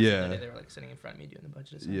in class. Yeah. The other day. They were like sitting in front of me doing the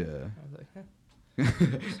budget assignment. Yeah. I was like,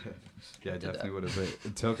 Yeah, Did definitely that. would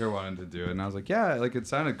have. Tilker wanted to do it, and I was like, yeah, like it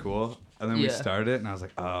sounded cool. And then we Yeah. started it, and I was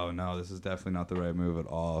like, oh no, this is definitely not the right move at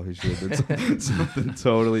all. He should have did something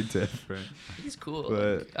totally different. he's cool.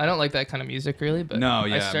 But- Like, I don't like that kind of music really, but No,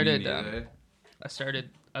 yeah,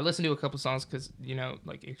 I listened to a couple songs because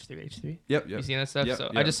like H3H3. Yep, You yep. seen that stuff? Yep, So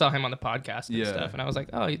I yep. just saw him on the podcast and Yeah. stuff, and I was like,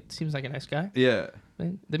 oh, he seems like a nice guy. Yeah,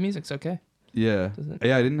 The music's okay. yeah, Doesn't-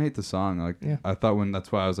 yeah. I didn't hate the song. Like, Yeah. I thought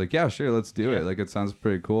that's why I was like, yeah, sure, let's do Yeah. it. Like, it sounds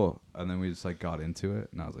pretty cool. And then we just like got into it,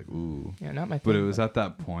 and I was like, ooh. Yeah, not my thing. But it was at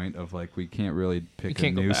that point of like we can't really pick a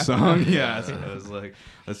can't go new back. song. Yeah, so I was like,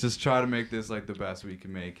 let's just try to make this like the best we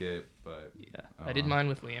can make it. But Yeah, I did mine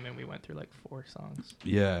with Liam, and we went through like 4 songs.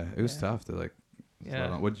 yeah, it was Yeah. tough to like.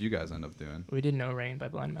 Yeah. What did you guys end up doing? We did No Rain by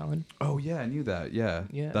Blind Melon. Oh yeah, I knew that. Yeah,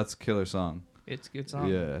 Yeah. that's a killer song. It's a good song.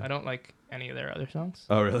 Yeah. I don't like any of their other songs.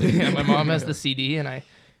 Oh really? Yeah, my mom has the CD, and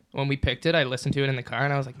when we picked it, I listened to it in the car,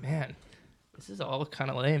 and I was like, man, this is all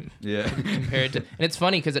kind of lame Yeah. compared to. And it's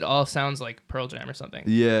funny because it all sounds like Pearl Jam or something.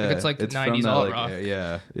 Yeah. Like, it's like from 90s that, alt like, rock.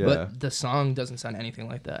 Yeah. Yeah. But the song doesn't sound anything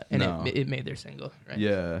like that, and No. it made their single. Right?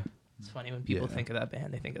 Yeah. It's funny when people Yeah. think of that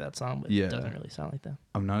band, they think of that song, but Yeah. it doesn't really sound like that.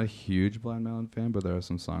 I'm not a huge Blind Melon fan, but there are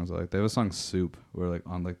some songs I like. They have a song "Soup" where like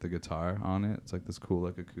on like the guitar on it, it's like this cool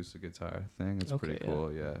like acoustic guitar thing. It's Okay, pretty yeah.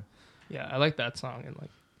 cool. Yeah. Yeah, I like that song, and like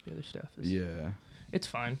the other stuff is. Yeah. It's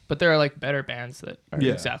fine, but there are like better bands that are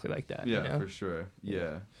Yeah. exactly like that. Yeah, you know? for sure.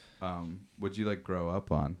 Yeah. What'd you like grow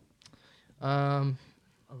up on?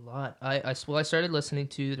 A lot. I started listening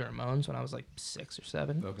to the Ramones when I was like 6 or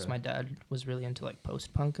 7. Okay. So my dad was really into like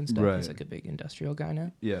post punk and stuff. Right. He's like a big industrial guy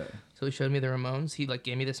now. Yeah. So he showed me the Ramones. He like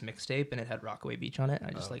gave me this mixtape and it had Rockaway Beach on it. And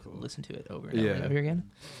I just Oh, like cool. listened to it over and over Yeah. and over again.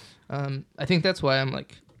 I think that's why I'm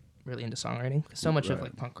like really into songwriting. 'Cause so much of Right.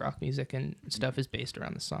 like punk rock music and stuff is based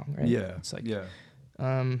around the song, right? Yeah. It's like yeah.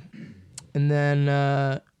 and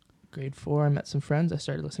then grade 4 I met some friends. I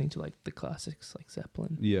started listening to like the classics like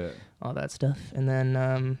Zeppelin. Yeah. All that stuff. And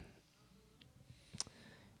then,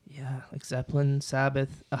 like Zeppelin,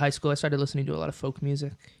 Sabbath. High school, I started listening to a lot of folk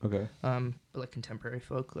music, Okay. but like contemporary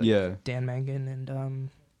folk, like Yeah. Dan Mangan and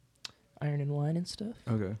Iron and Wine and stuff.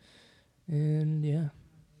 Okay. And yeah,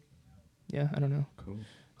 I don't know. Cool.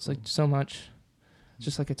 It's like so much. It's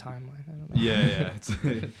just like a timeline. I don't know. Yeah. Yeah. It's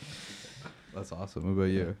that's awesome. What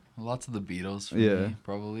about you? Lots of the Beatles for Yeah. me,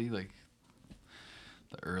 probably. Like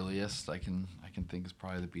the earliest I can think is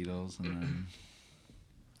probably the Beatles, and then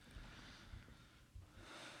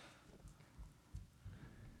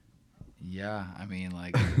yeah, I mean,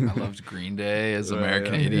 like I loved Green Day as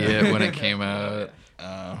American yeah. Idiot when it came out.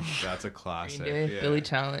 That's a classic. Green Day, yeah. Billy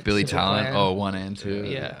Talent. Billy Simple Talent, Plan. oh, 1 and 2.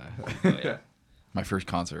 Yeah. Oh, yeah. My first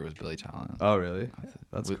concert was Billy Talent. Oh really?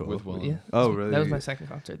 That's With- cool. with Willem. Yeah. Oh, That really? was my second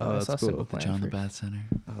concert. Oh, I that's saw cool. Simple The Plan John the first. Bad Center.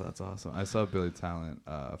 Oh, that's awesome. I saw Billy Talent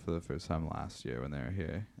for the first time last year when they were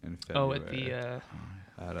here in Oh, February. at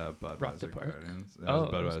the at Rock the Budweiser Park? Gardens. That Oh, was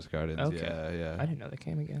it was- Budweiser Gardens. okay. Yeah, I yeah. didn't know they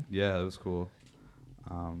came again. Yeah, that was cool.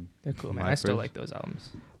 They're cool, man. My I still first- like those albums.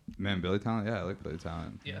 Man, Billy Talent. Yeah, I like Billy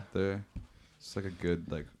Talent. Yeah. They're just like a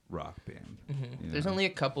good like rock band. Mm-hmm. There's Yeah. only a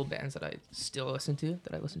couple bands that I still listen to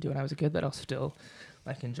that I listened to when I was a kid that I'll still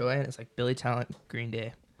like enjoy, and it's like Billy Talent, Green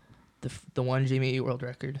Day, the one Jimmy Eat World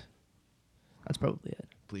Record. That's probably it.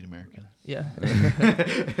 Bleed American. Yeah.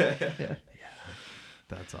 Yeah.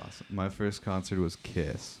 That's awesome. My first concert was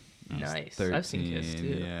Kiss. I was Nice. I've seen Kiss, 13,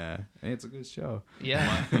 too. Yeah, hey, it's a good show.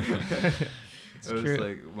 Yeah. It's It was true.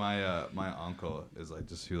 like my uncle is like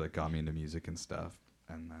just who like got me into music and stuff,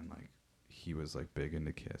 and then like he was like big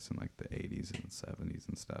into Kiss in like the 80s and 70s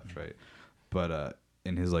and stuff, right? But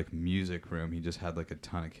in his like music room, he just had like a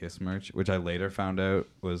ton of Kiss merch, which I later found out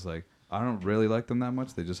was like I don't really like them that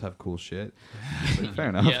much. They just have cool shit. It's like, fair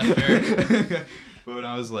enough. Yeah, fair. But when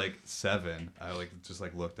I was like 7, I like just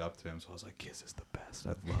like looked up to him, so I was like, Kiss is the best.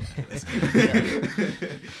 I love Kiss.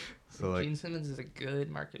 So like, Gene Simmons is a good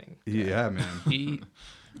marketing. yeah, man. He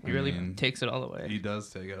I really mean, takes it all the way. He does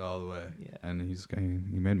take it all the way. Yeah. And he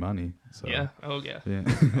made money. So Yeah. Oh yeah. Yeah.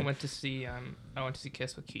 I went to see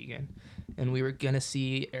Kiss with Keegan, and we were gonna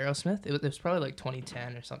see Aerosmith. It was probably like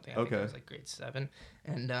 2010 or something. I think Okay. it was like grade 7,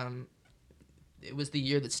 and it was the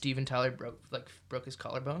year that Steven Tyler broke his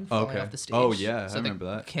collarbone falling Okay. off the stage. Oh, yeah, I they remember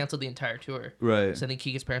that. Canceled the entire tour. Right. So then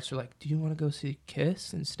Keegan's parents were like, "Do you want to go see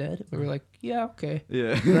Kiss instead?" We were like, "Yeah, okay."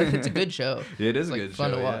 Yeah. Like, it's a good show. It is It's, a like, good fun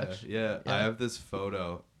show. to yeah. watch. Yeah. I Yeah. have this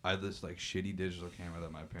photo. I had this like shitty digital camera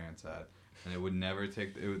that my parents had, and it would never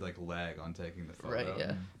take. It would like lag on taking the photo. Right.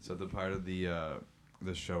 Yeah. So the part of the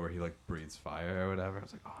show where he like breathes fire or whatever, I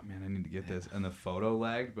was like, oh man, I need to get this. And the photo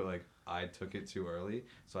lagged, but like I took it too early,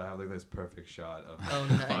 so I have like this perfect shot of Oh,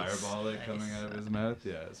 the nice. fireball like coming Nice. out of his mouth.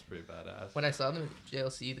 Yeah, it's pretty badass. When I saw them at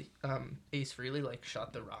JLC, Ace Frehley like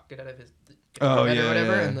shot the rocket out of his Oh, head yeah, or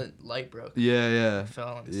whatever, yeah. and the light broke. Yeah, yeah, And fell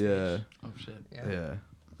on the stage. yeah, Oh shit. yeah.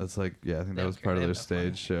 That's like, yeah, I think They that was don't part care. of They their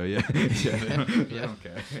have stage show. Yeah, yeah, they Yeah. don't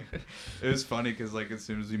care. It was funny because like as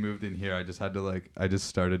soon as we moved in here, I just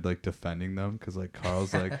started like defending them because like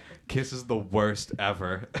Carl's like, Kiss is the worst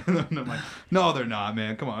ever, and I'm like, no, they're not,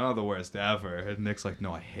 man. Come on, not the worst ever. And Nick's like,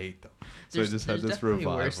 no, I hate them. So I just had there's this definitely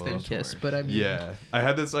revival. worse than Kiss, but I mean, Yeah, I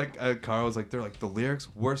had this like Carl was like, they're like the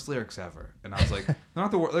worst lyrics ever, and I was like, not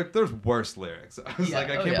the worst. Like there's worse lyrics. I was Yeah, like,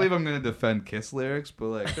 I oh, can't yeah. believe I'm gonna defend Kiss lyrics, but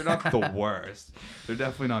like they're not the worst. They're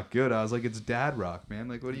definitely not good. I was like, it's dad rock, man.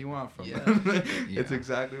 Like what do you want from Yeah. them? It's Yeah.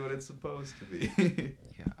 exactly what it's supposed to be.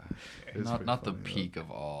 Yeah. It's Not pretty the funny, though. peak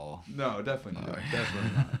of all. No, definitely No. not.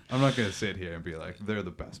 Definitely not. I'm not gonna sit here and be like they're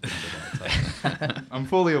the best band of all time. I'm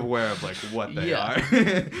fully aware of like what they Yeah. are.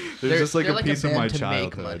 They're just like they're a piece of band my to make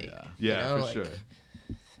childhood. money, Yeah, you know, for like, sure.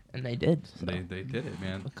 And they did. So. They did it,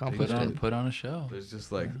 man. Accomplished They did it. it. Put on a show. There's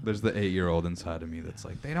just like there's the 8-year-old inside of me that's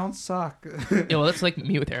like they don't suck. Yeah, well, that's like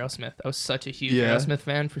me with Aerosmith. I was such a huge Yeah. Aerosmith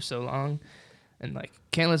fan for so long, and like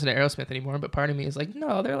can't listen to Aerosmith anymore. But part of me is like,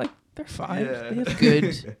 no, they're fine. Yeah. They have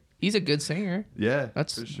good. He's a good singer. Yeah,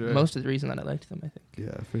 That's for sure. most of the reason that I liked them. I think.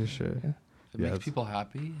 Yeah, for sure. Yeah. If it Yeah, makes it's- people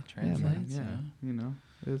happy, it Yeah, man. translates. Yeah, You know?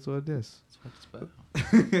 you know, it's what it is. That's what it's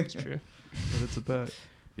about. It's true. What it's about.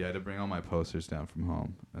 Yeah, I had to bring all my posters down from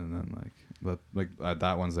home, and then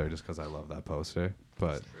that one's there just because I love that poster.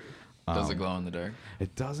 But Does it glow in the dark?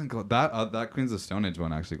 It doesn't glow. That Queens of Stone Age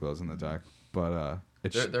one actually glows in the dark. But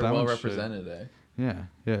They're that well one represented, eh?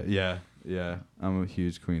 Yeah. I'm a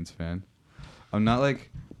huge Queens fan. I'm not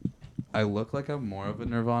like. I look like I'm more of a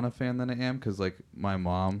Nirvana fan than I am because like my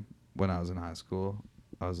mom when I was in high school,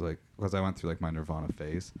 I was like because I went through like my Nirvana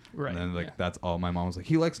phase. Right. And then like yeah. that's all my mom was like.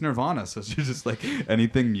 He likes Nirvana, so she's just like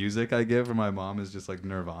anything music I give for my mom is just like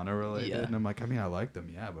Nirvana related. Yeah. And I'm like, I mean, I like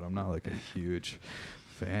them, yeah, but I'm not like a huge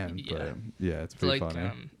fan. Yeah. But yeah, it's It's pretty like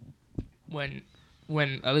funny.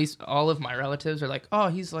 when at least all of my relatives are like, oh,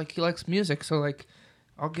 he likes music, so like,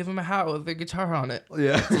 I'll give him a hat with a guitar on it.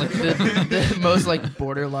 Yeah, It's like the most like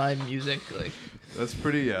borderline music. Like, that's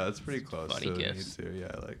pretty. Yeah, that's pretty close Funny to me gifts. too.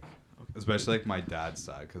 Yeah, like especially like my dad's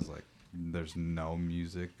side because like there's no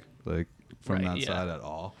music like from Right, that yeah. side at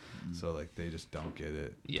all. So like they just don't get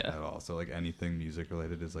it Yeah. at all. So like anything music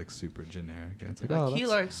related is like super generic. And it's like, like, oh, he that's-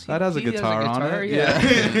 likes that has a he guitar on guitar, it. Yeah.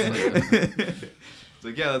 It's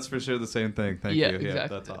like yeah, that's for sure the same thing. Thank Yeah, you. exactly. Yeah,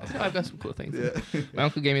 that's awesome. I've got some cool things. Yeah. My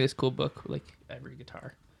uncle gave me this cool book, like every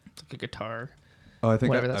guitar. It's like a guitar, Oh, I think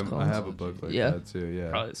Whatever that's I called. have a book like Yeah. that too. Yeah.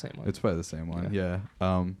 probably the same one. It's probably the same one. Yeah.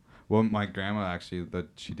 Well, my grandma actually that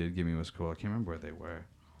she did give me was cool. I can't remember where they were.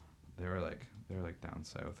 They were like down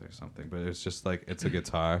south or something. But it's just like it's a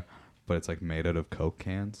guitar, but it's like made out of Coke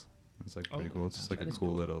cans. It's like pretty Oh, cool. It's just like that a is cool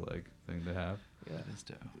cool. little like thing to have. Yeah. That is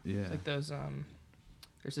dope. Yeah. It's like those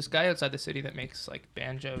there's this guy outside the city that makes like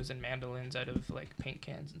banjos and mandolins out of like paint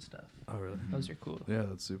cans and stuff. Oh really? Those are cool. Yeah,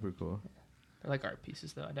 that's super cool. They're like art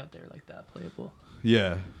pieces though. I doubt they're like that playable.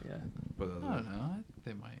 Yeah. Yeah. But I don't know. I think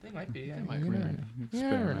they might. They might be. They I might mean, you be.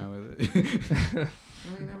 never know. You never experiment know. with it.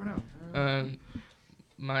 You never know.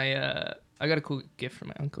 I got a cool gift from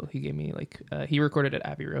my uncle. He gave me like he recorded at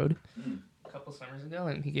Abbey Road a couple summers ago,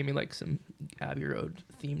 and he gave me like some Abbey Road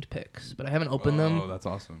themed picks. But I haven't opened Oh, them that's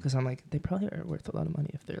awesome. because I'm like they probably are worth a lot of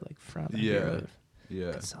money if they're like from Abbey Yeah. Road.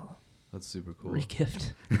 Yeah. Could sell That's super them. cool.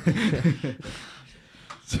 Re-gift.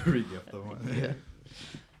 To re-gift them. Yeah.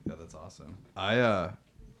 Yeah, that's awesome. I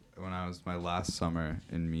when I was my last summer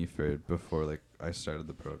in Meaford before like I started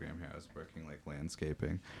the program here, I was working like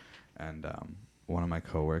landscaping, and one of my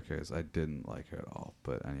coworkers, I didn't like her at all,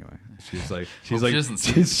 but anyway, she's like Hope she doesn't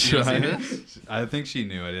see- she's she doesn't see trying. this? I think she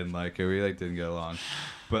knew I didn't like her. We like didn't get along,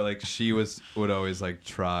 but like she would always like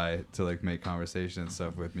try to like make conversation and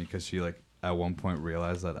stuff with me because she like at one point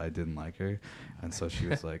realized that I didn't like her, and so she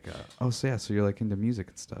was like, "Oh, so yeah, so you're like into music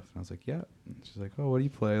and stuff?" And I was like, "Yeah." And she's like, "Oh, what do you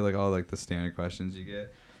play?" Like all like the standard questions you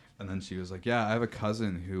get. And then she was like, "Yeah, I have a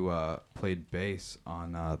cousin who played bass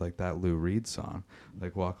on like that Lou Reed song,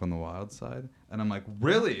 like Walk on the Wild Side." And I'm like,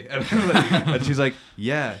 "Really?" And, and she's like,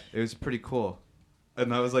 "Yeah, it was pretty cool."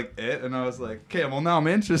 And that was like it. And I was like, "Okay, well now I'm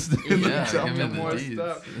interested. Yeah, Tell give me me the more deeds.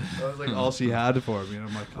 stuff." That was like all she had for me. And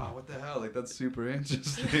I'm like, "Oh, what the hell? Like that's super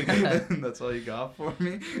interesting." And that's all you got for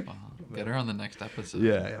me. Wow. Get her on the next episode.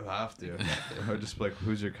 Yeah, I have to. Or just be like,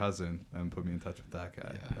 "Who's your cousin?" And put me in touch with that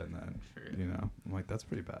guy. Yeah. And then, Sure. you know, I'm like, "That's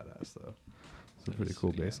pretty badass, though." It's a That pretty is,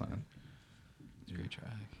 cool yeah. bass line. Great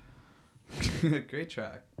track. Great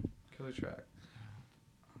track. Killer track.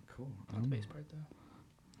 Cool. Not the bass part though.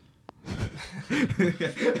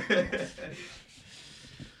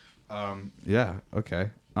 Yeah. Okay.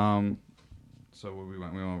 So we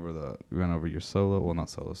went over your solo, well not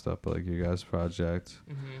solo stuff, but like your guys' project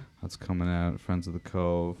Mm-hmm. that's coming out. Friends of the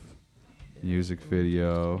Cove. Music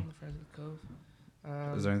video. Friends of the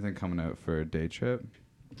Cove. Is there anything coming out for Day Trip?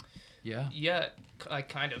 Yeah. Yeah, I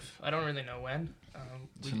kind of. I don't really know when.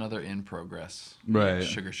 It's another in progress. Right.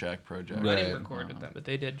 Sugar Shack project. I Right. didn't record with them, but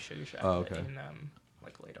they did Sugar Shack Oh, okay. in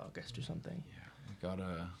like late August or something. We got a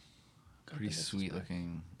God, pretty this is sweet bad.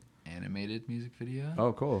 looking animated music video.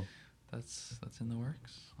 Oh, cool. That's in the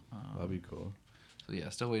works. That'd be cool. So yeah,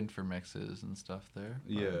 still waiting for mixes and stuff there.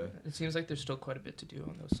 but Yeah. It seems like there's still quite a bit to do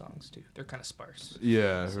on those songs too. They're kind of sparse.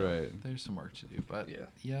 Yeah. So- Right. There's some work to do, but Yeah.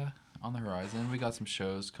 yeah, on the horizon. We got some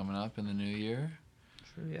shows coming up in the new year.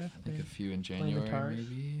 True. Yeah. I think a few in Playing January guitar.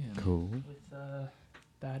 maybe. And Cool. With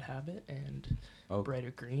Bad Habit and Oh.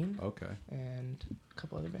 Brighter Green Okay. and a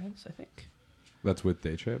couple other bands, I think. That's with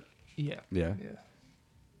Day Trip. Yeah. Yeah. Yeah.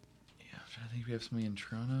 Yeah, I'm trying to think if we have something in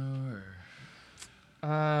Toronto or.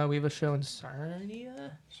 We have a show in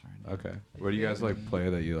Sarnia. Sorry. Okay. Where do you guys like play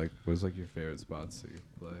that you like? What's like your favorite spots that you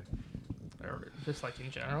play? Or just like in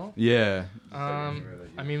general. Yeah. I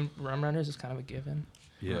mean, Rum Runners is kind of a given.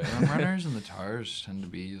 Yeah. Rum Runners and the Tars tend to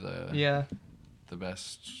be Yeah. the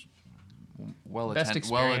best, well Best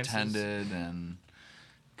experiences. attended and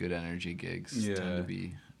good energy gigs tend Yeah. to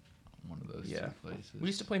be one of those Yeah. two places. We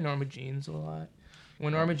used to play Norma Jeans a lot.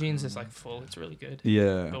 When Norma Jeans is like full, it's really good.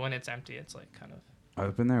 Yeah. But when it's empty, it's like kind of.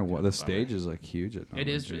 I've been there. The Bummer. stage is like huge at It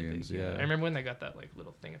is really Jeans, big. Yeah. I remember when they got that like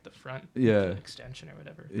little thing at the front. Yeah. The extension or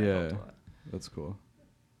whatever. That Yeah. helped a lot. That's cool.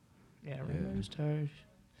 Yeah. Yeah. Rum Runners, Tars.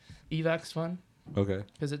 Evac's fun Okay.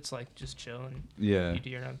 because it's like just chill and Yeah. you do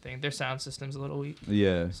your own thing. Their sound system's a little weak.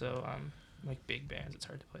 Yeah. So like big bands, it's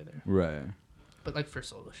hard to play there. Right. But like for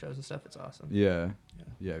solo shows and stuff, it's awesome. Yeah. Yeah.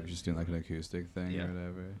 Yeah. If you're just doing like an acoustic thing Yeah. or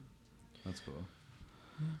whatever. That's cool.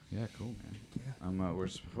 Yeah. Cool, man. Yeah. We're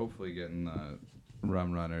hopefully getting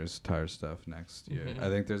Rum Runners tire stuff next year. Mhm. I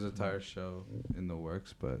think there's a tire show in the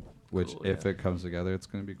works, but which Cool, if yeah. it comes together, it's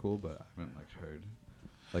gonna be cool. But I haven't like heard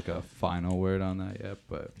like a final word on that yet.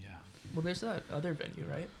 But Yeah. Well, there's that other venue,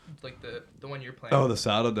 right? Like the one you're playing. oh, the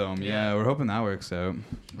Saddle Dome. Yeah, Yeah. we're hoping that works out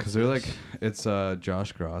because they're like it's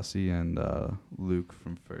Josh Grossi and Luke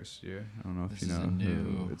from first year. I don't know if This you is know. a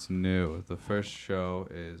new- It's new. The first show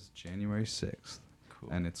is January 6th. Cool.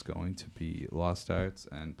 And it's going to be Lost Arts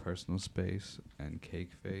and Personal Space and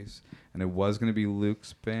Cake Face. And it was going to be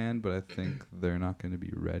Luke's band, but I think they're not going to be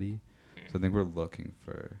ready. So I think we're looking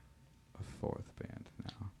for a fourth band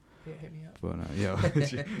now. Yeah, hit me up. But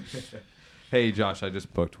yeah. Hey, Josh, I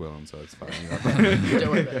just booked Willem, so it's fine. Don't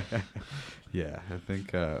worry about it. Yeah, I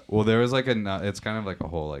think. Well, there was like it's kind of like a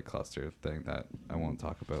whole like cluster thing that I won't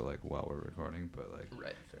talk about like while we're recording, but like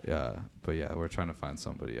Right. Fair. yeah, but yeah, we're trying to find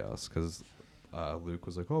somebody else because Luke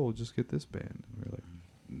was like, "Oh, we'll just get this band." And we were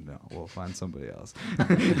like, "No, we'll find somebody else."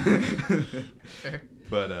 Fair.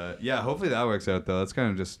 But yeah, hopefully that works out though. That's kind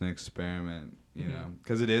of just an experiment, you Mhm. know,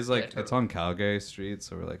 because it is like Yeah, it's totally. on Calgary Street,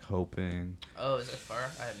 so we're like hoping. Oh, is it far?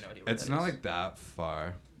 I have no idea. What It's that not is. like that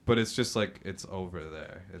far, but it's just like it's over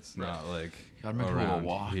there. It's Right. not like Gotta make a little around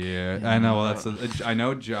walk. here. Yeah. I know. Well, I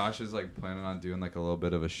know Josh is like planning on doing like a little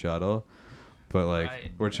bit of a shuttle, but like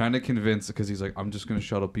Right. we're trying to convince because he's like, I'm just gonna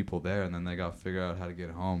shuttle people there, and then they got to figure out how to get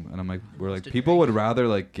home. And I'm like, we're like, Just a people drink. would rather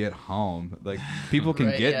like get home. Like people can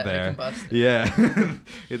Right, get yeah, they there. can bust it. Yeah,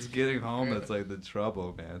 it's getting home that's like the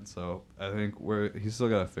trouble, man. So I think he's still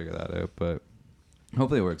gotta figure that out, but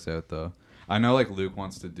hopefully it works out though. I know like Luke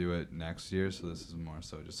wants to do it next year, so this is more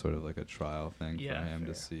so just sort of like a trial thing Yeah, for him to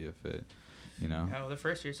fair. see if it, you know. Oh, the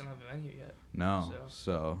first year's don't have a venue yet. No, So-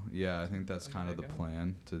 so yeah, I think that's When kind do of the they go?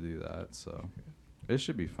 plan to do that. So it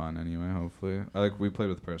should be fun anyway. Hopefully, like we played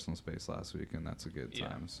with Personal Space last week, and that's a good Yeah.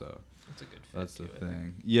 time. So It's a good fit. that's the too, I think.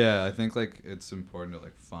 thing. Yeah, I think like it's important to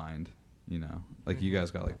like find, you know, like you guys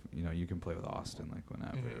got like, you know, you can play with Austin like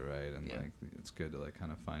whenever, Mhm. right? And Yeah. like it's good to like kind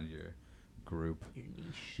of find your group. Your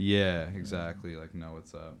niche. Yeah, exactly. Like know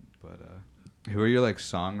what's up. But who are your like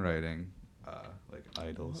songwriting like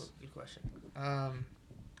idols? Oh, good question.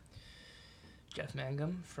 Jeff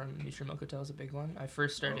Mangum from Neutral Milk Hotel is a big one. I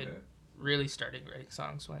first started really started writing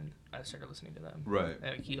songs when I started listening to them. Right.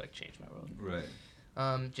 He like changed my world.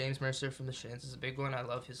 Right. James Mercer from the Shins is a big one. I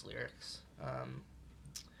love his lyrics.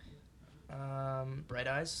 Bright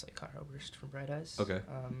Eyes, like Connor Oberst from Bright Eyes. Okay.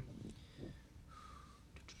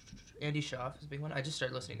 Andy Schaaf is a big one. I just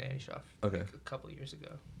started listening to Andy Schaaf Okay. like a couple years ago,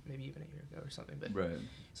 maybe even a year ago or something. But Right.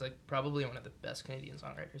 he's like probably one of the best Canadian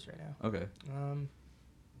songwriters right now. Okay.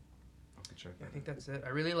 Yeah, I think that's it. I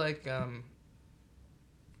really like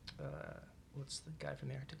what's the guy from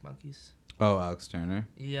the Arctic Monkeys? Oh, Alex Turner.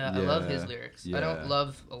 Yeah, I love his Yeah, lyrics. I yeah. don't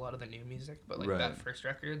love a lot of the new music, but like Right. that first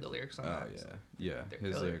record, the lyrics on Oh that. is, yeah, like, yeah. they're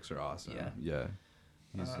His killer. lyrics are awesome. Yeah. Yeah.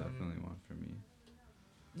 He's Um, definitely one for me.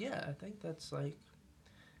 Yeah, I think that's like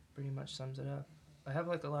pretty much sums it up. I have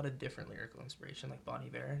like a lot of different lyrical inspiration, like Bon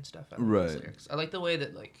Iver and stuff. I like Right. his lyrics. I like the way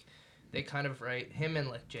that like they kind of write him and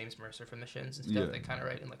like James Mercer from the Shins and stuff. Yeah. They kind of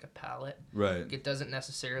write in like a palette. Right. It doesn't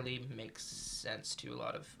necessarily make sense to a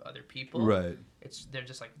lot of other people. Right. They're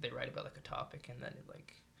just like they write about like a topic and then it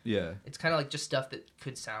like Yeah. it's kind of like just stuff that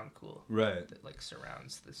could sound cool. Right. That like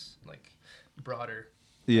surrounds this like broader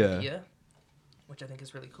Yeah. idea, which I think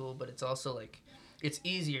is really cool. But it's also like it's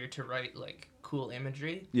easier to write like cool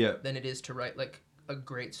imagery Yeah. than it is to write like a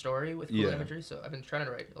great story with cool Yeah. imagery. So I've been trying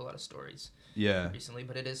to write a lot of stories Yeah. recently,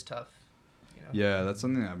 but it is tough. You know? Yeah, that's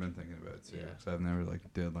something I've been thinking about too. Yeah. Because I've never like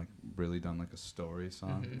really done like a story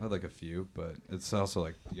song. Mhm. I had like a few, but it's also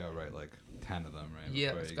like you gotta write like 10 of them, right? Yeah,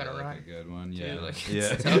 before it's you gotta get, like, rhyme, a good one. too, Yeah. like,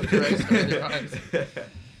 yeah. it's tough to write stories that rhymes.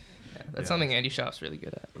 Yeah, that's Yeah. something Andy Schaaf's really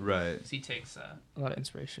good at. Right. 'Cause he takes a lot of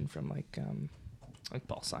inspiration from like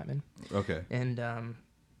Paul Simon Okay. and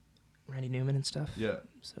Randy Newman and stuff. Yeah.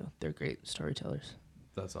 So they're great storytellers.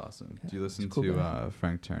 That's awesome. Yeah, Do you listen it's cool to guy.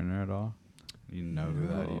 Frank Turner at all? You know who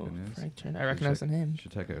that No, even is? Frank Turner. I recognize the name. You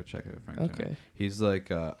should check out Frank Turner. Okay. He's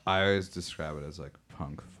like I always describe it as like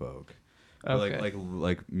punk folk. But Okay.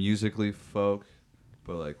 like musically folk,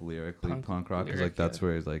 but like lyrically punk rock. Cause lyric, like that's yeah.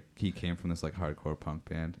 where he's like he came from this like hardcore punk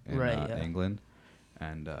band in Right, yeah. England,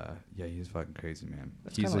 and yeah, he's fucking crazy, man.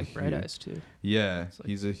 That's He's kind of a like Bright huge- Eyes too. Yeah, It's like-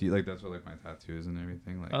 he's a like that's what like my tattoos and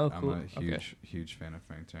everything. Like Oh, I'm cool. a Okay. huge fan of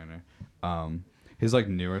Frank Turner. His like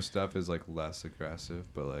newer stuff is like less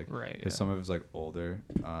aggressive, but like Right. some of his like older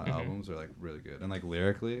albums are like really good and like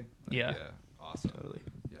lyrically. Like, Yeah. awesome. Totally.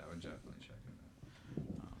 Yeah, I would definitely check it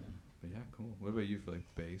out. But yeah, cool. What about you for like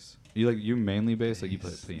bass? You mainly bass, like you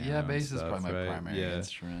play piano. Yeah, and bass is stuff, probably my right? primary yeah.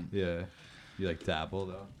 instrument. Yeah. You like dabble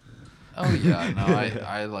though? Oh yeah, no,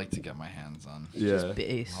 I like to get my hands on Just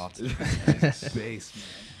bass. lots of different things. bass.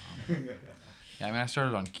 Yeah, I mean, I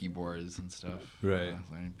started on keyboards and stuff. Right. I was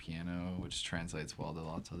learning piano, which translates well to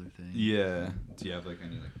lots of other things. Yeah. Do you have like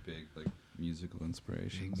any like big like musical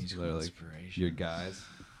inspirations? Big musical that are, like, inspiration. your guys?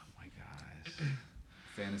 Oh my gosh.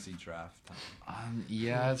 Fantasy draft time.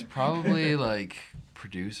 Yeah, it's probably like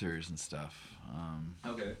producers and stuff.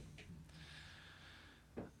 Okay.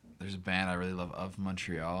 There's a band I really love, Of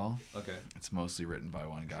Montreal. Okay. It's mostly written by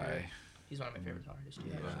one guy. He's one of my favorite artists too.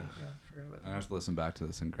 Yeah. Actually. Yeah, I forgot about I that. have to listen back to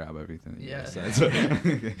this and grab everything that you Yeah. guys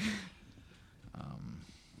said.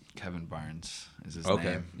 Kevin Barnes is his Okay,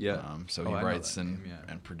 name. yeah. So Oh, he I know writes that and name,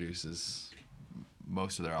 yeah. and produces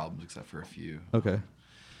most of their albums except for a few. Okay.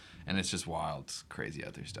 And it's just wild, it's crazy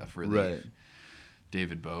out there stuff. Really, Right.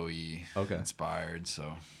 David Bowie Okay. inspired,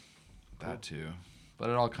 so that too. But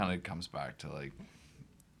it all kind of comes back to like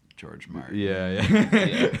George Martin.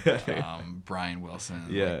 Yeah. Brian Wilson.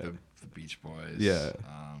 Yeah. Like the Beach Boys. Yeah.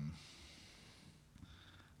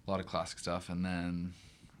 A lot of classic stuff, and then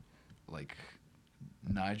like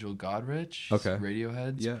Nigel Godrich, Okay.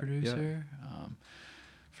 Radiohead's Yeah, yeah. producer,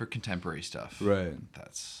 for contemporary stuff. Right.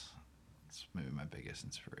 That's maybe my biggest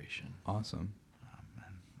inspiration. Awesome.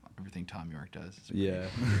 And everything Tom York does. Is Yeah.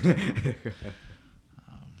 great.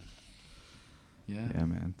 Yeah. Yeah,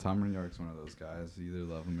 man. Tom York's one of those guys. You either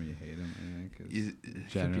love him or you hate him. I think. 'Cause It could be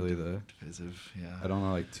generally the divisive. Yeah. I don't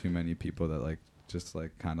know like too many people that like just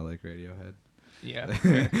like kind of like Radiohead. Yeah,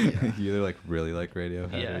 Yeah. You either like really like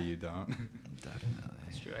Radiohead Yeah. or you don't. Definitely.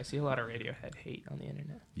 that's true. I see a lot of Radiohead hate on the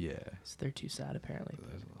internet. Yeah. 'Cause they're too sad apparently.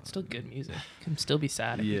 There's a lot Still of good music. Can still be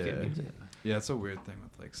sad and be good Yeah. music. Yeah, it's a weird thing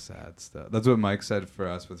with like sad stuff. That's what Mike said for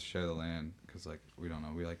us with Share the Land, because like we don't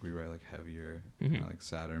know, we write like heavier, Mhm. like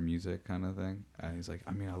sadder music kind of thing. And he's like,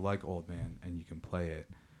 I mean, I like Old Man, and you can play it,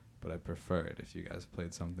 but I prefer it if you guys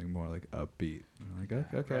played something more like upbeat. And I'm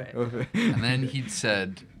like, okay. Right. And then he'd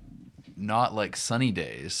said, not like sunny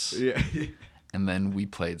days. Yeah. And then we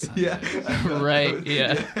played sunny Yeah. days. Right.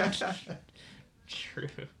 Yeah. True.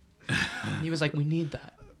 He was like, "We need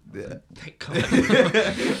that." Yeah. Thank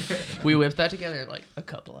God. We whipped that together in like a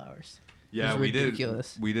couple hours. Yeah, It was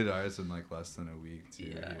ridiculous. We did ours in like less than a week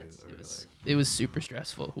too. Yeah, We were it was super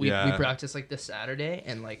stressful. We Yeah. practiced like this Saturday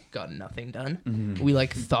and like got nothing done. Mhm. We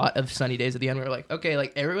like thought of sunny days at the end. We were like, okay,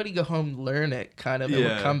 like everybody go home, learn it, kind of, and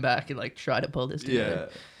Yeah. we'll come back and like try to pull this together.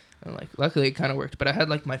 Yeah. And like, luckily it kind of worked. But I had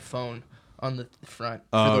like my phone on the front for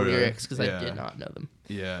Oh, the really? lyrics because Yeah. I did not know them.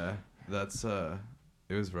 Yeah. That's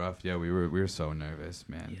it was rough. Yeah, we were so nervous,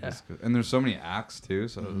 man. Yeah. And there's so many acts too,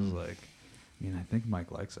 so it was Mhm. like, I mean, I think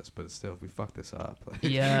Mike likes us, but still, if we fuck this up, like,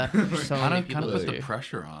 Yeah, there's so many Kind people of this put the year.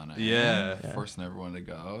 pressure on it. Yeah. Yeah. Forcing everyone to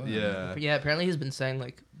go. Yeah. Yeah, apparently he's been saying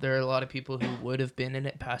like there are a lot of people who would have been in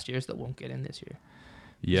it past years that won't get in this year.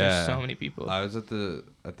 Yeah. There's so many people. I was at the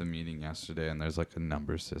meeting yesterday, and there's like a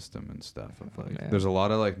number system and stuff. Of Oh, like, man. there's a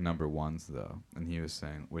lot of like number ones though, and he was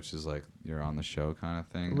saying, which is like you're on the show kind of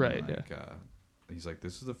thing. and, Right, Like, he's like,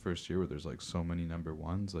 this is the first year where there's like so many number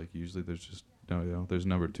ones. Like usually there's just there's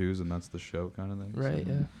number twos, and that's the show kind of thing. Right,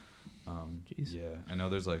 So, yeah. Jeez. Yeah, I know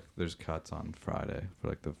there's cuts on Friday for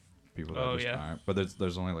like the people that Oh, just yeah. aren't, but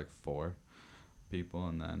there's only like 4 people,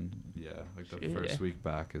 and then like the Shit. first week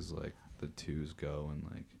back is like the twos go and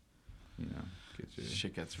like get you.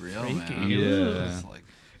 Shit gets real, Freaky. man. Yeah. It's like,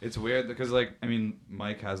 It's weird because like I mean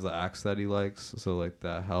Mike has the acts that he likes, so like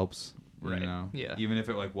that helps. Right. You know? Yeah. Even if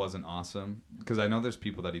it like wasn't awesome, because I know there's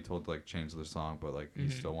people that he told to like change their song, but like he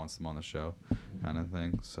Mhm. still wants them on the show, kind of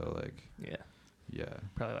thing. So like Yeah, yeah.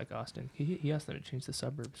 probably like Austin. He asked them to change the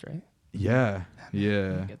suburbs, right? Yeah,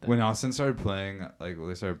 yeah. get that. When Austin started playing, like when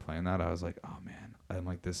they started playing that, I was like, oh man, I'm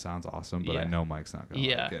like, this sounds awesome, but I Yeah. know Mike's not gonna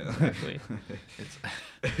Yeah, like it.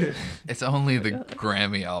 exactly. it's only the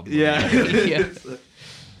Grammy album. Yeah, Yeah.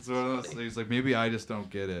 It's one of those things. Like maybe I just don't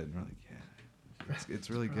get it, and we're like, yeah, it's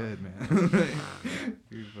really good, man.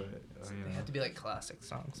 But, They have to be like classic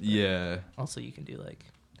songs. but yeah, Also, you can do like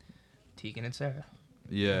Tegan and Sarah.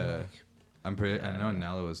 yeah. Like, I'm pretty. I Yeah. know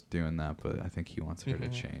Nella was doing that, but I think he wants her to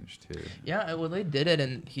Mhm. change too. yeah, well, they did it,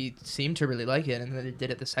 and he seemed to really like it, and then they did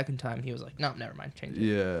it the second time. And he was like, "No, never mind, change it."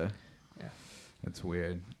 Yeah. Yeah. It's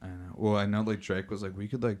weird. I know. Well, I know like Drake was like, we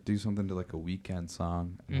could like do something to like a weekend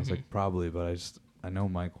song, and I was Mhm. like, probably, but I know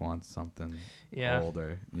Mike wants something Yeah.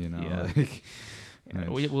 older, you know. Yeah. Like, Yeah,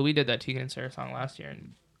 and we did that Tegan and Sarah song last year,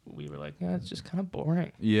 and we were like, "Yeah, it's just kind of boring.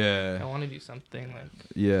 I yeah, want to do something like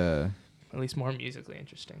yeah, at least more musically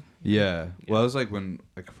interesting." yeah. Well, Yeah. it was like when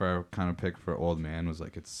like for our kind of pick for Old Man was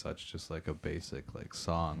like it's such just like a basic like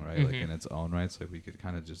song, right? Like Mhm. in its own right. So like, we could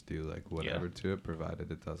kind of just do like whatever to it,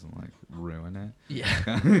 provided it doesn't like ruin it. Yeah.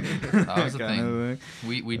 That was the Kinda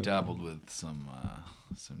thing. We dabbled with some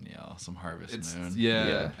Harvest It's Moon. yeah.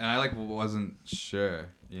 Yeah. And I like wasn't sure,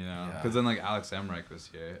 you know, Yeah. because then like Alex Emmerich was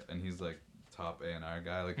here, and he's like top A&R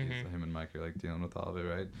guy, like he's, Mhm. him and Mike are like dealing with all of it,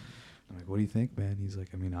 right? I'm like, what do you think, man? He's like,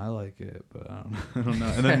 I mean, I like it, but I don't, I don't know.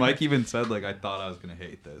 And then Mike even said like, I thought I was gonna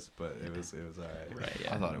hate this, but it was all right. Right. I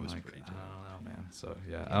Yeah. thought it I'm was like, pretty I dope. don't know, man. So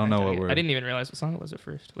yeah, I don't know what we're. I didn't even realize what song it was at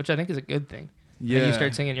first, which I think is a good thing. Yeah. And you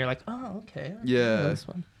start singing, you're like, "Oh, okay. I Yeah. know this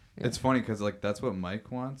one." Yeah. It's funny because like that's what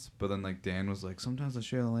Mike wants, but then like Dan was like, sometimes the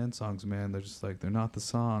Share the Land songs, man, they're just like they're not the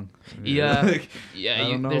song. And you're Yeah. like, Yeah,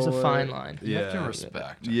 I don't there's a know fine what- line. You have to Yeah.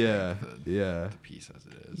 respect. I Yeah, think, yeah, the piece as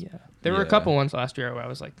it is. Yeah. There were a Yeah. couple ones last year where I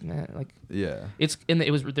was like, "Man, like yeah,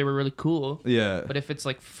 they were really cool." yeah, But if it's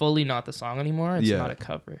like fully not the song anymore, it's Yeah. not a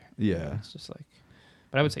cover. yeah. It's just like,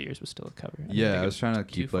 but I would say yours was still a cover. I didn't Yeah, think I it was trying to too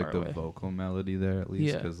keep like far the away. vocal melody there at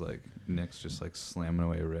least, Yeah. because like Nick's just like slamming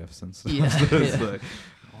away riffs and stuff. Yeah, So it's yeah. like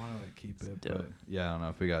I want to like keep it, dope. but yeah, I don't know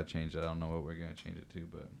if we gotta change it. I don't know what we're gonna change it to,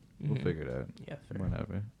 but we'll Mhm. figure it out. Yeah, fair.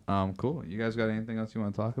 Whatever. Cool. You guys got anything else you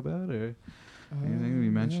want to talk about, or anything? We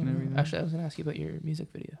mentioned no. everything? Actually, I was gonna ask you about your music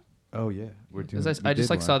video. oh yeah, we're doing. Because we I just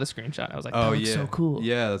did like saw one. the screenshot. I was like, Oh that looks yeah, so cool.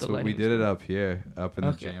 Yeah, that's The what we lighting's did it cool. up here, up in the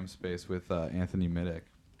Okay. jam space with Anthony Middick.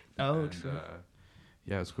 Oh, And, true.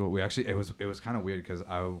 yeah, it was cool. We actually it was kind of weird because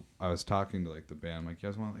I was talking to like the band. I'm like, you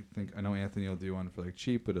guys want to like think? I know Anthony will do one for like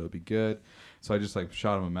cheap, but it'll be good. So I just like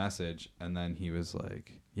shot him a message, and then he was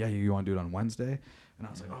like, yeah, you want to do it on Wednesday? And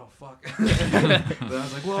I was like, oh fuck. Then I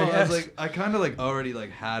was like, well, I Yes. was like, I kind of like already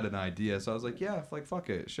like had an idea, so I was like, yeah, like fuck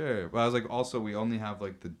it, sure. But I was like, also we only have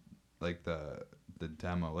like the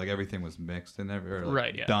demo, like everything was mixed and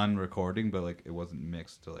Right, yeah. done recording, but like it wasn't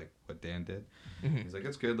mixed to like what Dan did. Mhm. He's like,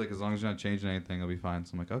 it's good. Like as long as you're not changing anything, it'll be fine.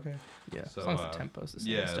 So I'm like, okay. Yeah, So, as long as the tempo's the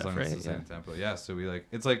same. Yeah, stuff, as long right? as it's the Yeah. same tempo. Yeah. So we like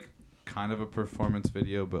it's like kind of a performance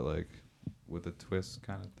video, but like with a twist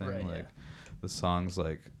kind of thing. Right, like yeah. the song's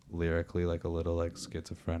like lyrically like a little like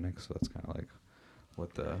schizophrenic, so that's kind of like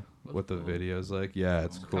what the Looks cool. video's like. Yeah,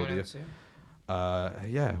 it's cool. Coming out soon.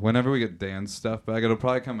 Yeah, whenever we get Dan's stuff back, it'll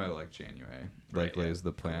probably come out like January. Right, Likely is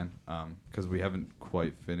the plan. Because we haven't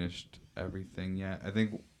quite finished everything yet. I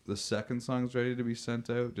think the second song's ready to be sent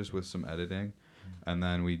out, just with some editing, and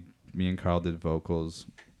then me and Carl did vocals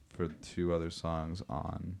for 2 other songs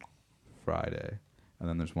on Friday, and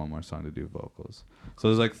then there's one more song to do vocals. So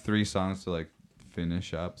there's like 3 songs to like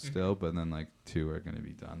finish up still, but then like 2 are gonna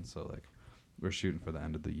be done. So like we're shooting for the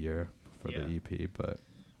end of the year for the EP, but.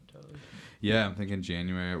 Totally. Yeah, I'm thinking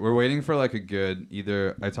January. We're waiting for like a good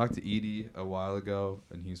I talked to Edie a while ago,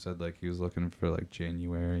 and he said like he was looking for like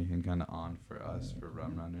January and kind of on for us for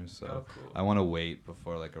Rum Runners. So Cool. I want to wait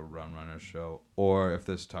before like a Rum Runner show, or if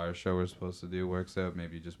this Tar show we're supposed to do works out,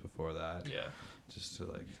 maybe just before that. Yeah. Just to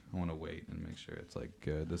like, I want to wait and make sure it's like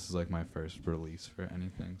good. This is like my first release for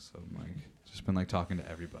anything, so I'm like just been like talking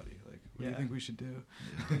to everybody. Like, what do you think we should do?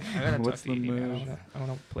 I gotta What's talk to the Edie, man. move? I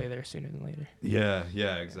wanna play there sooner than later. Yeah,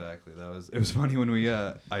 exactly. It was funny when we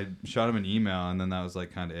I shot him an email, and then that was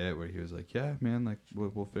like kind of it, where he was like, yeah, man, like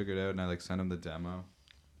we'll figure it out, and I like sent him the demo,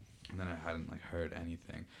 and then I hadn't like heard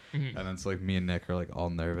anything, and then it's like me and Nick are like all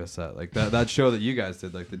nervous at like that show that you guys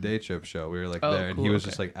did, like the day trip show. We were like there, and he was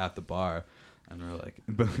just like at the bar. And we're like,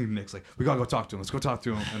 but Nick's like, we gotta go talk to him. Let's go talk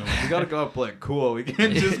to him. And I'm like, we gotta go up like cool. We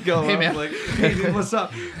can't just go Hey, up man. like, hey dude, what's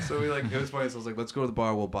up? So we like, it was funny. So I was like, let's go to the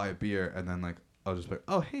bar. We'll buy a beer. And then like, I'll just be like,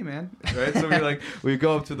 oh hey man, right? So we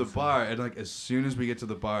go up to the bar, and like as soon as we get to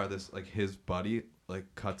the bar, this like his buddy like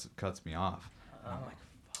cuts me off. And I'm like,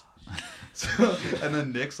 fuck. So and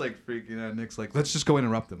then Nick's like freaking out. Nick's like, let's just go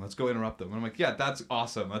interrupt him. And I'm like, yeah, that's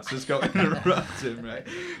awesome. Let's just go interrupt him, right?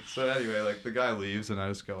 So anyway, like the guy leaves, and I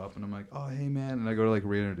just go up, and I'm like, oh hey man, and I go to like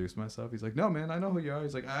reintroduce myself. He's like, no man, I know who you are.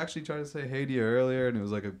 He's like, I actually tried to say hey to you earlier, and it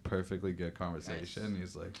was like a perfectly good conversation. Nice.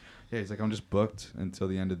 He's like, yeah, he's like, I'm just booked until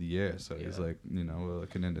the end of the year. So he's Yeah. like, you know, we're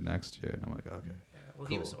looking into next year, and I'm like, okay. Yeah. Well,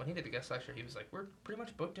 Cool. he was when he did the guest lecture. He was like, "We're pretty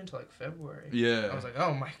much booked into like February." Yeah. I was like,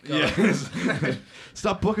 "Oh my god." Yeah.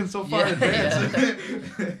 Stop booking so far in Yeah,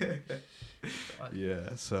 advance.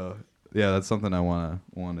 Yeah. So yeah, that's something I wanna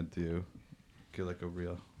do. Get like a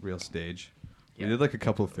real stage. Yeah. We did like a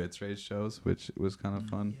couple of Fitz Rage shows, which was kind of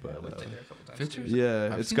fun. Yeah, but we played there a couple times. Fitz too. Rage- yeah,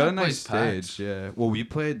 I've it's seen got a that nice place stage. Yeah. Well, we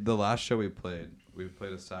played the last show we played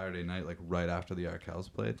a Saturday night, like right after the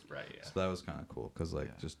Arkells played. Right. Yeah. So that was kind of cool because like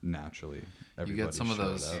Yeah. just naturally You everybody get some of showed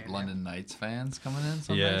those up. London Knights fans coming in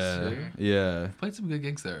sometimes Yeah, too. yeah, Played some good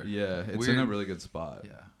gigs there. yeah. It's in a Weird. really good spot.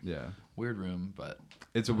 Yeah. Yeah, Weird room, but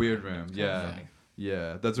it's a weird room. It's Yeah. kinda funny.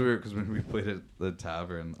 Yeah, that's weird because when we played at the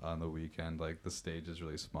tavern on the weekend, like the stage is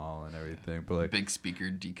really small and everything, but like big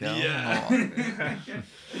speaker decal. Yeah.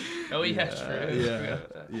 Oh yeah, true. yeah, Forgot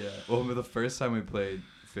about that. yeah. Well, the first time we played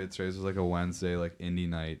Fitzrays was like a Wednesday, like indie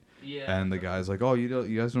night, Yeah. and the guy's like, "Oh, you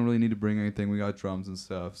guys don't really need to bring anything. We got drums and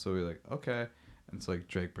stuff." So we're like, "Okay." And so like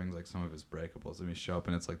Drake brings like some of his breakables, and we show up,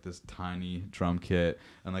 and it's like this tiny drum kit,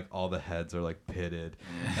 and like all the heads are like pitted,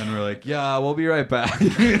 and we're like, "Yeah, we'll be right back."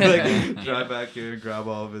 We, like drive back here and grab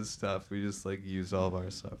all of his stuff. We just like used all of our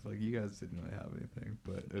stuff. Like you guys didn't really have anything,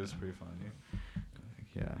 but it was pretty funny. Like,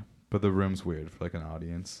 yeah, but the room's weird for like an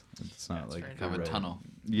audience. It's not it's like very Kind of a great. tunnel.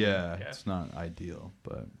 Yeah, Yeah. it's not ideal,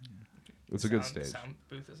 but it's a good stage. Sound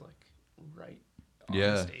booth is like right on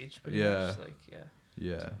Yeah. the stage, but Yeah. it's like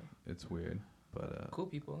Yeah, So, it's weird, but cool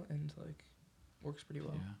people and like works pretty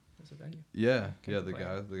well Yeah. as a venue. yeah, Can't yeah. The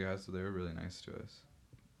complain. guys, they were really nice to us.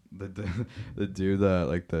 The dude that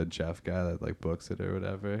like the Jeff guy that like books it or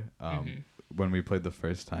whatever. Mhm. When we played the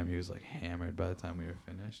first time, he was like hammered by the time we were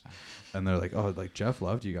finished, and they're like, "Oh, like Jeff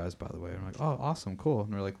loved you guys, by the way." And I'm like, "Oh, awesome, cool."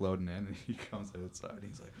 And we're like loading in, and he comes outside, and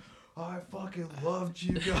he's like, "Oh, I fucking loved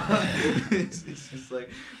you guys." he's just like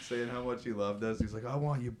saying how much he loved us. He's like, "I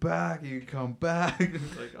want you back. You can come back."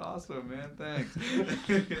 It's like, awesome, man. Thanks.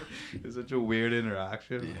 It's such a weird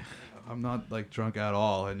interaction. Yeah. I'm not like drunk at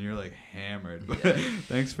all, and you're like hammered. But Yeah.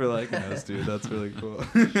 thanks for liking us, dude. That's really cool.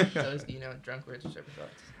 Those, drunk words are super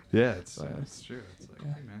thoughts. Yeah, it's But, true. It's like,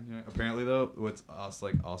 yeah. hey man, you know. Apparently though, what's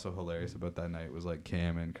also hilarious about that night was like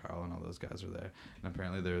Cam and Carl and all those guys were there, and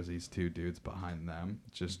apparently there was these 2 dudes behind them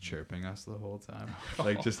just chirping us the whole time,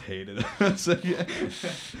 like just hated us. Like, yeah.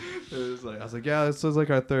 It was like I was like, yeah, this was like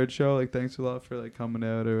our 3rd show. Like thanks a lot for like coming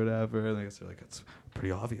out or whatever. And they're like, it's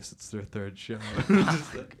pretty obvious it's their 3rd show.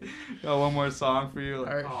 Just like, got one more song for you. Like,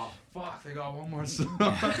 Alright. oh fuck, they got one more song.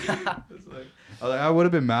 It's like, I would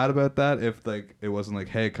have been mad about that if like it wasn't like,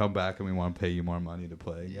 hey, come back and we want to pay you more money to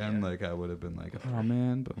play again. Yeah. Like I would have been like, oh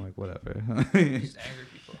man, but I'm like whatever. Just angry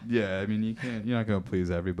people. Yeah, I mean you're not gonna please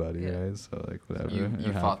everybody, Yeah. right? So like whatever. You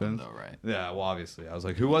it fought them happens. though, right? Yeah, well obviously I was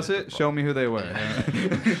like, who was it? Show me who they were.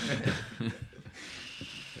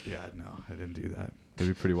 Yeah, no, I didn't do that.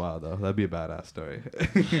 That'd be pretty wild though. That'd be a badass story.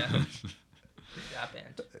 Yeah. That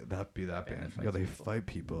band. That'd be that Band band. that Yo, fights they people. fight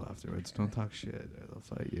people afterwards. Don't talk shit, or they'll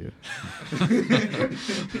fight you.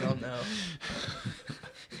 We all know.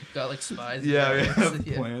 Got like spies. Yeah, in we there. have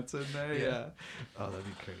Yeah. plants in there. Yeah. Yeah. Oh, that'd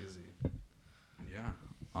be crazy. Yeah.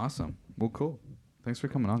 Awesome. Well, cool. Thanks for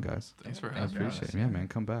coming on, guys. Thanks for I having appreciate us. it. Yeah, man.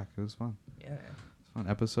 Come back. It was fun. Yeah.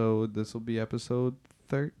 Fun this will be episode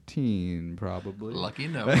 13 probably. Lucky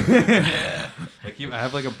number. I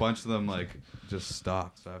have like a bunch of them like just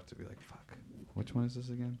stocked, so I have to be like, fuck, which one is this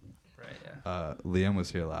again? Right. Yeah. Liam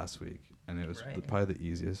was here last week, and it was Right. probably the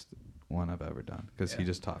easiest one I've ever done because he Yeah.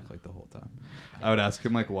 just talked like the whole time. I would ask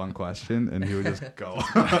him like one question, and he would just go.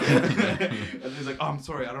 And he's like, "Oh, I'm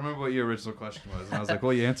sorry, I don't remember what your original question was." And I was like,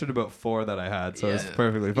 "Well, you answered about 4 that I had, so it's Yeah.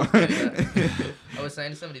 perfectly fine." Yeah. I was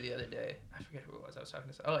saying to somebody the other day. I forget who it was. I was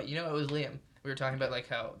talking to. Oh, you know, it was Liam. We were talking about like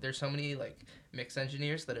how there's so many like mix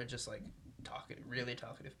engineers that are just like really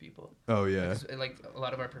talkative people. Oh yeah, Like a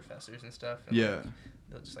lot of our professors and stuff. And, yeah, like,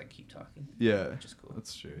 they'll just like keep talking. yeah. Which is cool.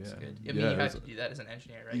 That's true. It's Yeah, good. I yeah, mean, you it have was- to do that as an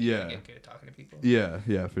engineer, right? Yeah. You gotta get good at talking to people.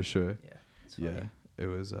 yeah, for sure. Yeah. It's funny. Yeah, it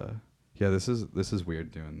was. Yeah, this is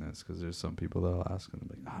weird doing this because there's some people that'll ask and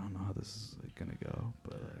they're like, I don't know how this is like gonna go,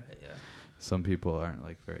 but like, Right, yeah. some people aren't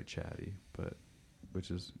like very chatty, but which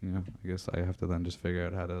is, you know, I guess I have to then just figure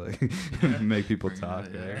out how to like make people Bring it talk.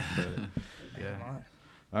 out, Right? yeah. But, yeah. Come on.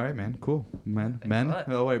 All right, man. Cool. Men. Thanks a Men. lot.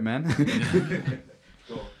 Oh wait, men.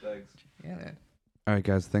 Cool. Thanks. Yeah, man. All right,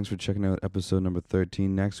 guys. Thanks for checking out episode number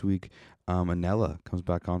 13. Next week, Anella comes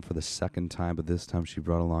back on for the second time, but this time she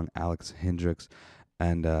brought along Alex Hendricks.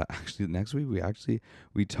 And actually, next week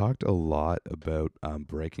we talked a lot about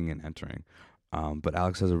breaking and entering. But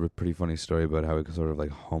Alex has a pretty funny story about how he sort of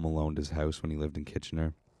like home aloned his house when he lived in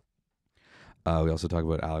Kitchener. We also talk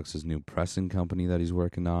about Alex's new pressing company that he's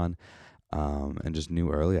working on, and just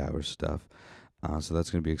new early hours stuff. So that's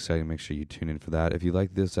going to be exciting. Make sure you tune in for that. If you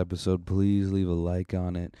like this episode, please leave a like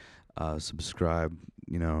on it, subscribe,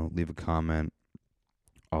 leave a comment,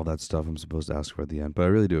 all that stuff I'm supposed to ask for at the end. But I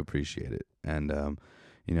really do appreciate it. And,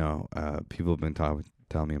 people have been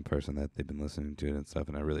telling me in person that they've been listening to it and stuff,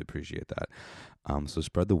 and I really appreciate that. So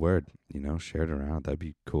spread the word, share it around. That'd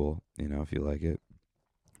be cool. If you like it,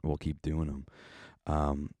 we'll keep doing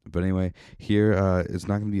them. But anyway, here, it's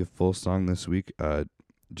not going to be a full song this week,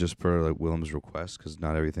 just per like Willem's request, because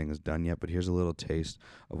not everything is done yet. But here's a little taste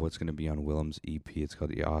of what's going to be on Willem's EP. It's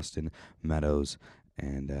called the Austin Meadows,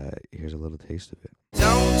 and here's a little taste of it.